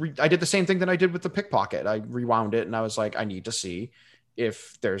literally, I did the same thing that I did with the pickpocket. I rewound it and I was like, I need to see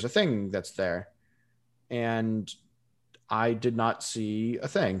if there's a thing that's there. And I did not see a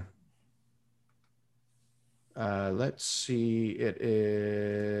thing. Let's see. It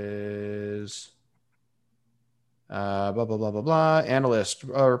is blah, blah, blah, blah, blah. Analyst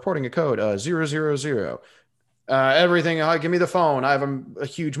reporting a code 000. Everything. Give me the phone. I have a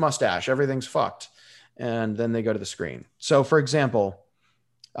huge mustache. Everything's fucked. And then they go to the screen. So, for example,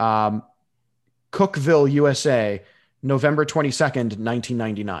 Cookeville, USA, November 22nd,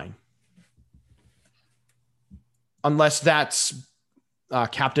 1999. Unless that's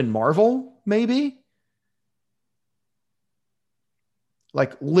Captain Marvel, maybe?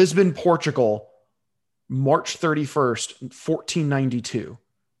 Like Lisbon, Portugal, March 31st, 1492.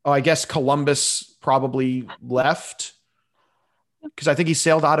 Oh, I guess Columbus probably left because I think he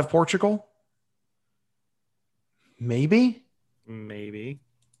sailed out of Portugal. Maybe.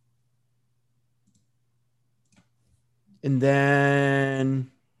 And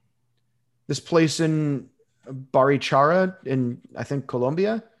then this place in Barichara in, I think,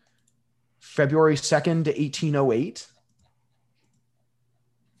 Colombia, February 2nd, 1808.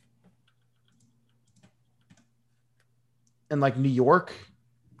 And like New York,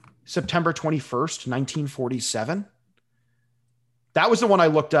 September 21st, 1947. That was the one I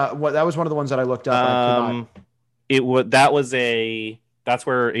looked up. That was one of the ones that I looked up. That's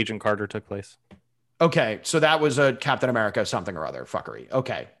where Agent Carter took place. Okay, so that was a Captain America something or other fuckery.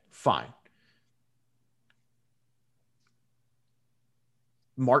 Okay, fine.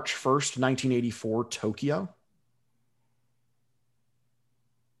 March 1st, 1984, Tokyo.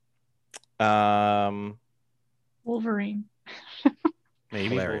 Wolverine. Maybe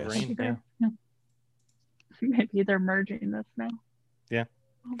Hilarious. Wolverine. Maybe they're merging this now. Yeah.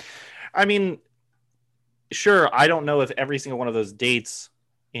 I mean, sure, I don't know if every single one of those dates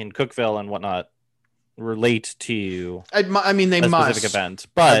in Cookeville and whatnot relate to I mean, they a must. specific event,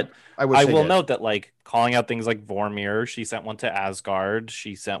 but I wish they will did. note that, like, calling out things like Vormir, she sent one to Asgard,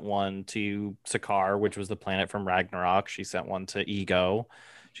 she sent one to Sakaar, which was the planet from Ragnarok, she sent one to Ego,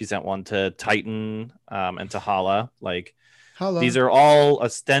 she sent one to Titan, and to Hala. Like, these are all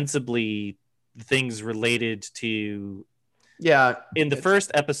ostensibly things related to. Yeah. In the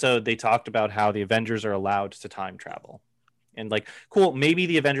first episode, they talked about how the Avengers are allowed to time travel. And like, cool, maybe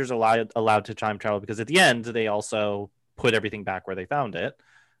the Avengers are allowed to time travel because at the end, they also put everything back where they found it.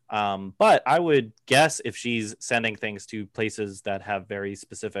 But I would guess if she's sending things to places that have very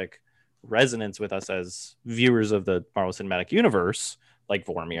specific resonance with us as viewers of the Marvel Cinematic Universe, like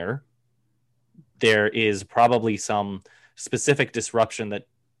Vormir, there is probably some specific disruption that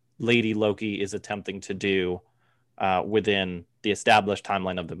Lady Loki is attempting to do within the established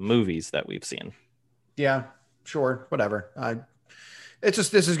timeline of the movies that we've seen. Yeah, sure, whatever. It's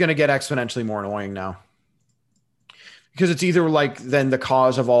just, this is going to get exponentially more annoying now because it's either like then the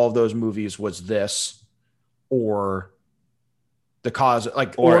cause of all of those movies was this, or the cause,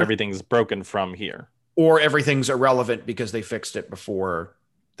 like, or everything's broken from here, or everything's irrelevant because they fixed it before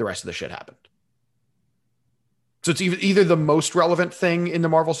the rest of the shit happened. So it's either the most relevant thing in the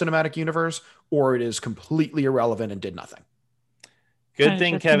Marvel Cinematic Universe, or it is completely irrelevant and did nothing. Good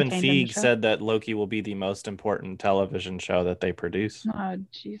thing Kevin Feige said that Loki will be the most important television show that they produce. Oh,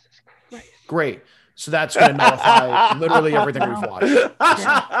 Jesus Christ. Great. So that's going to nullify literally everything we've watched.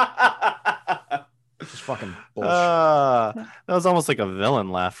 It's fucking bullshit. That was almost like a villain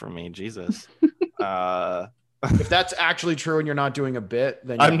laugh from me. Jesus. If that's actually true and you're not doing a bit,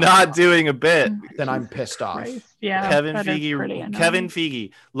 then I'm not doing a bit. Then I'm pissed off. Yeah, Kevin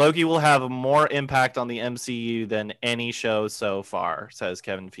Feige, Loki will have more impact on the MCU than any show so far, says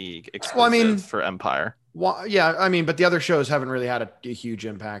Kevin Feige, exclusive for Empire. Well, yeah, I mean, but the other shows haven't really had a huge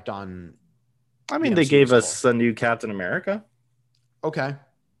impact on. I mean, they gave us a new Captain America. Okay,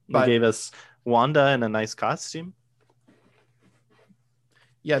 they gave us Wanda in a nice costume.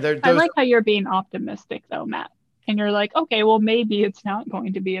 Yeah, I like how you're being optimistic, though, Matt. And you're like, okay, well, maybe it's not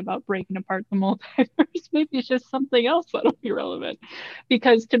going to be about breaking apart the multiverse. Maybe it's just something else that'll be relevant.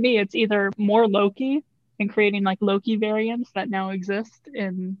 Because to me, it's either more Loki and creating like Loki variants that now exist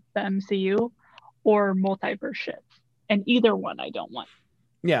in the MCU, or multiverse shit. And either one I don't want.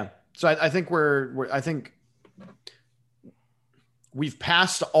 Yeah. So I think I think we've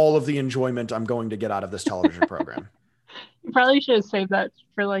passed all of the enjoyment I'm going to get out of this television program. Probably should have saved that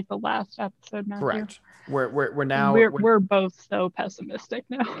for like the last episode, Matthew. Correct. We're now We're both so pessimistic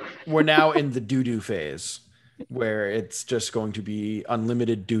now. we're now in the doo-doo phase where it's just going to be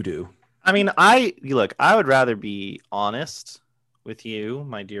unlimited doo-doo. I mean, I would rather be honest with you,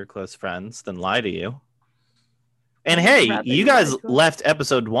 my dear close friends, than lie to you. And I would hey, rather you you guys lie to us. left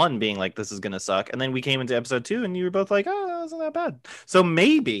episode 1 being like, this is going to suck. And then we came into episode 2 and you were both like, oh, that wasn't that bad. So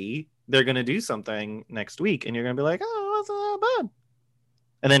maybe they're going to do something next week and you're going to be like, oh, it wasn't that bad.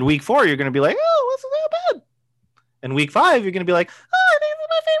 And then week 4, you're going to be like, oh, it wasn't that bad. And week 5, you're going to be like, oh, this is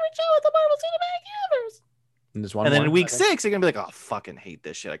my favorite show in the Marvel Cinematic Universe. And there's one And then more, in week I think. 6, you're going to be like, oh, I fucking hate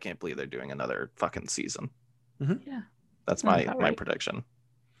this shit. I can't believe they're doing another fucking season. Yeah. That's Sounds my about right. prediction.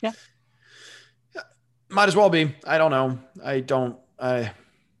 Might as well be. I don't know.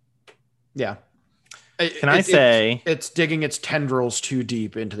 Yeah. Can I say... it's digging its tendrils too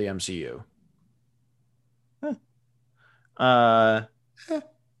deep into the MCU.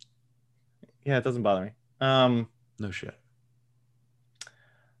 Yeah, it doesn't bother me. No shit.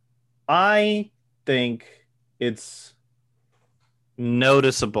 I think it's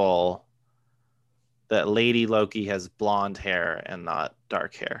noticeable that Lady Loki has blonde hair and not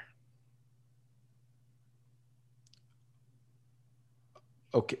dark hair.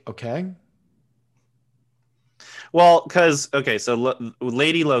 Okay. Well, because so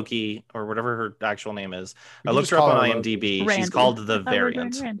Lady Loki, or whatever her actual name is, We I can looked just her up call on her Loki. IMDb. Randy. She's called the I thought we were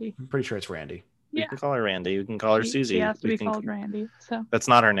doing Variant. Randy. I'm pretty sure it's Randy. We Yeah. can call her Randy. We can call her Susie. She has to We be can- called Randy. So That's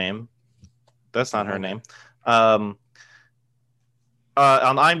not her name. That's not her Okay. name. On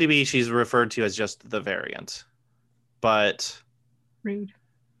IMDb, she's referred to as just the Variant. But rude.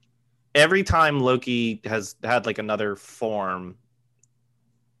 every time Loki has had like another form,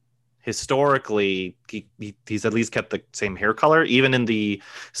 historically, he's at least kept the same hair color. Even in the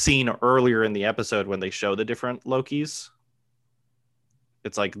scene earlier in the episode when they show the different Lokis,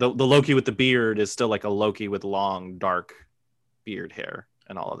 it's like the Loki with the beard is still like a Loki with long, dark beard hair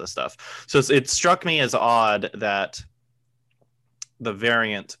and all of this stuff. So it struck me as odd that the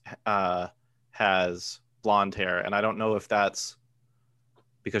Variant has blonde hair, and I don't know if that's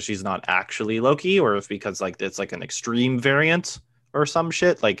because she's not actually Loki or if because like it's like an extreme variant or some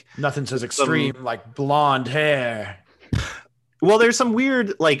shit. Like, Nothing says extreme like blonde hair. well, there's some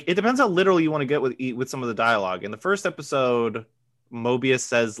weird, like, it depends how literal you want to get with some of the dialogue. In the first episode, Mobius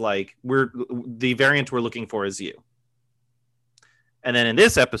says like, the variant we're looking for is you. And then in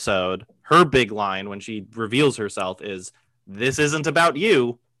this episode, her big line when she reveals herself is, this isn't about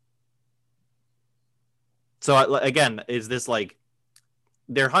you. So again, is this like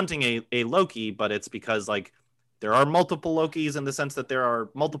they're hunting a Loki, but it's because like there are multiple Lokis in the sense that there are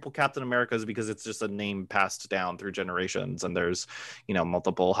multiple Captain Americas, because it's just a name passed down through generations, and there's, you know,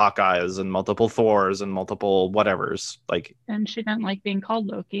 multiple Hawkeyes and multiple Thors and multiple whatevers. Like, And she didn't like being called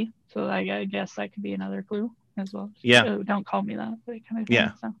Loki, so I guess that could be another clue as well. Yeah. Oh, don't call me that. Kind of thing,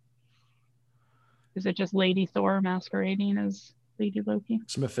 Yeah. So. Is it just Lady Thor masquerading as Lady Loki?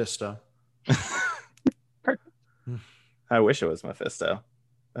 It's Mephisto. I wish it was Mephisto.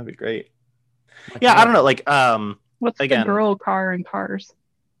 That'd be great. Yeah, I don't know. Like, What's Again. the girl car in Cars?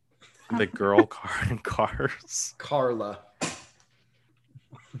 the girl car in Cars. Carla.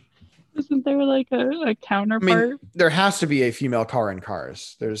 Isn't there like a I counterpart? mean, there has to be a female car in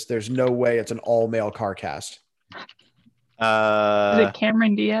Cars. There's no way it's an all male car cast. Is it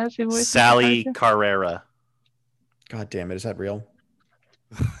Cameron Diaz who voices the Sally character? Carrera. God damn it, is that real?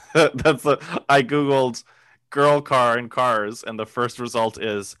 That's I googled girl car in Cars, and the first result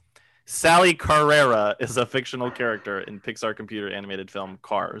is Sally Carrera is a fictional character in Pixar computer animated film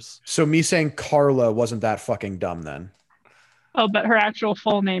Cars. So me saying Carla wasn't that fucking dumb then. Oh, but her actual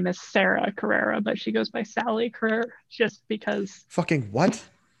full name is Sarah Carrera, but she goes by Sally Carrera just because. Fucking what?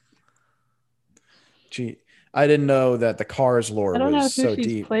 Gee, I didn't know that the Cars lore I don't know who was so she's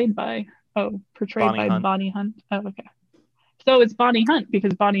deep. played by. Oh, portrayed Bonnie by Hunt. Bonnie Hunt. Oh, okay. So it's Bonnie Hunt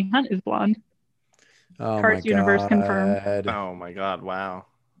because Bonnie Hunt is blonde. Oh my Cars universe confirmed. God. Oh my god, wow.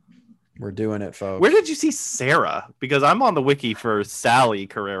 We're doing it, folks. Where did you see Sarah? Because I'm on the wiki for Sally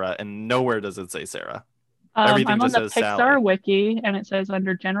Carrera, and nowhere does it say Sarah. Everything I'm on just the says Pixar Sally. wiki, and it says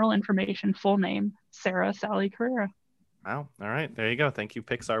under general information, full name Sarah Sally Carrera. Wow. All right, there you go. Thank you,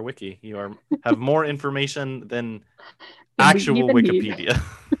 Pixar Wiki. You have more information than Than we actual even need. Wikipedia.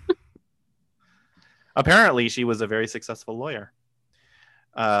 Apparently, she was a very successful lawyer.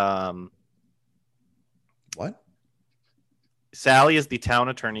 What? Sally is the town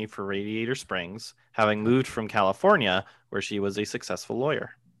attorney for Radiator Springs, having moved from California, where she was a successful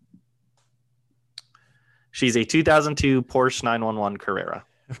lawyer. She's a 2002 Porsche 911 Carrera.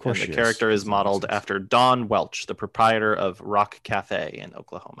 Of course, and she the character is modeled Makes sense. after Dawn Welch, the proprietor of Rock Cafe in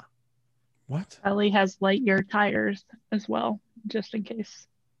Oklahoma. What? Ellie has Lightyear tires as well, just in case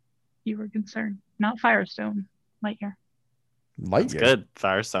you were concerned. Not Firestone, Lightyear. That's Lightyear. good.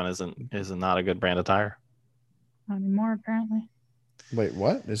 Firestone isn't not a good brand of tire. Not anymore, apparently. Wait,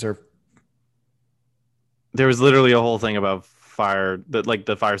 what? Is there? There was literally a whole thing about fire that like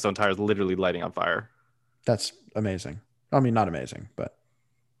the Firestone tires literally lighting on fire. That's amazing. I mean, not amazing, but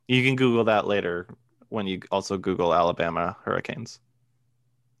You can Google that later when you also Google Alabama hurricanes.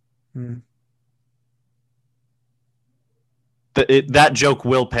 That joke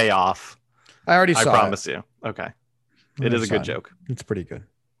will pay off. I already saw I promise you. Okay. It is a good joke. It's pretty good.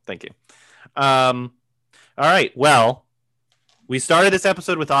 Thank you. All right. Well, we started this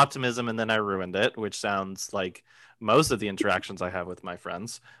episode with optimism and then I ruined it, which sounds like most of the interactions I have with my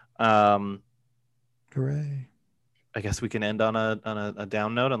friends. Hooray. I guess we can end on a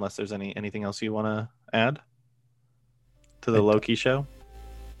down note unless there's anything else you want to add to the Loki show.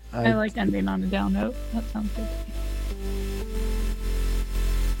 I like ending on a down note. That sounds good.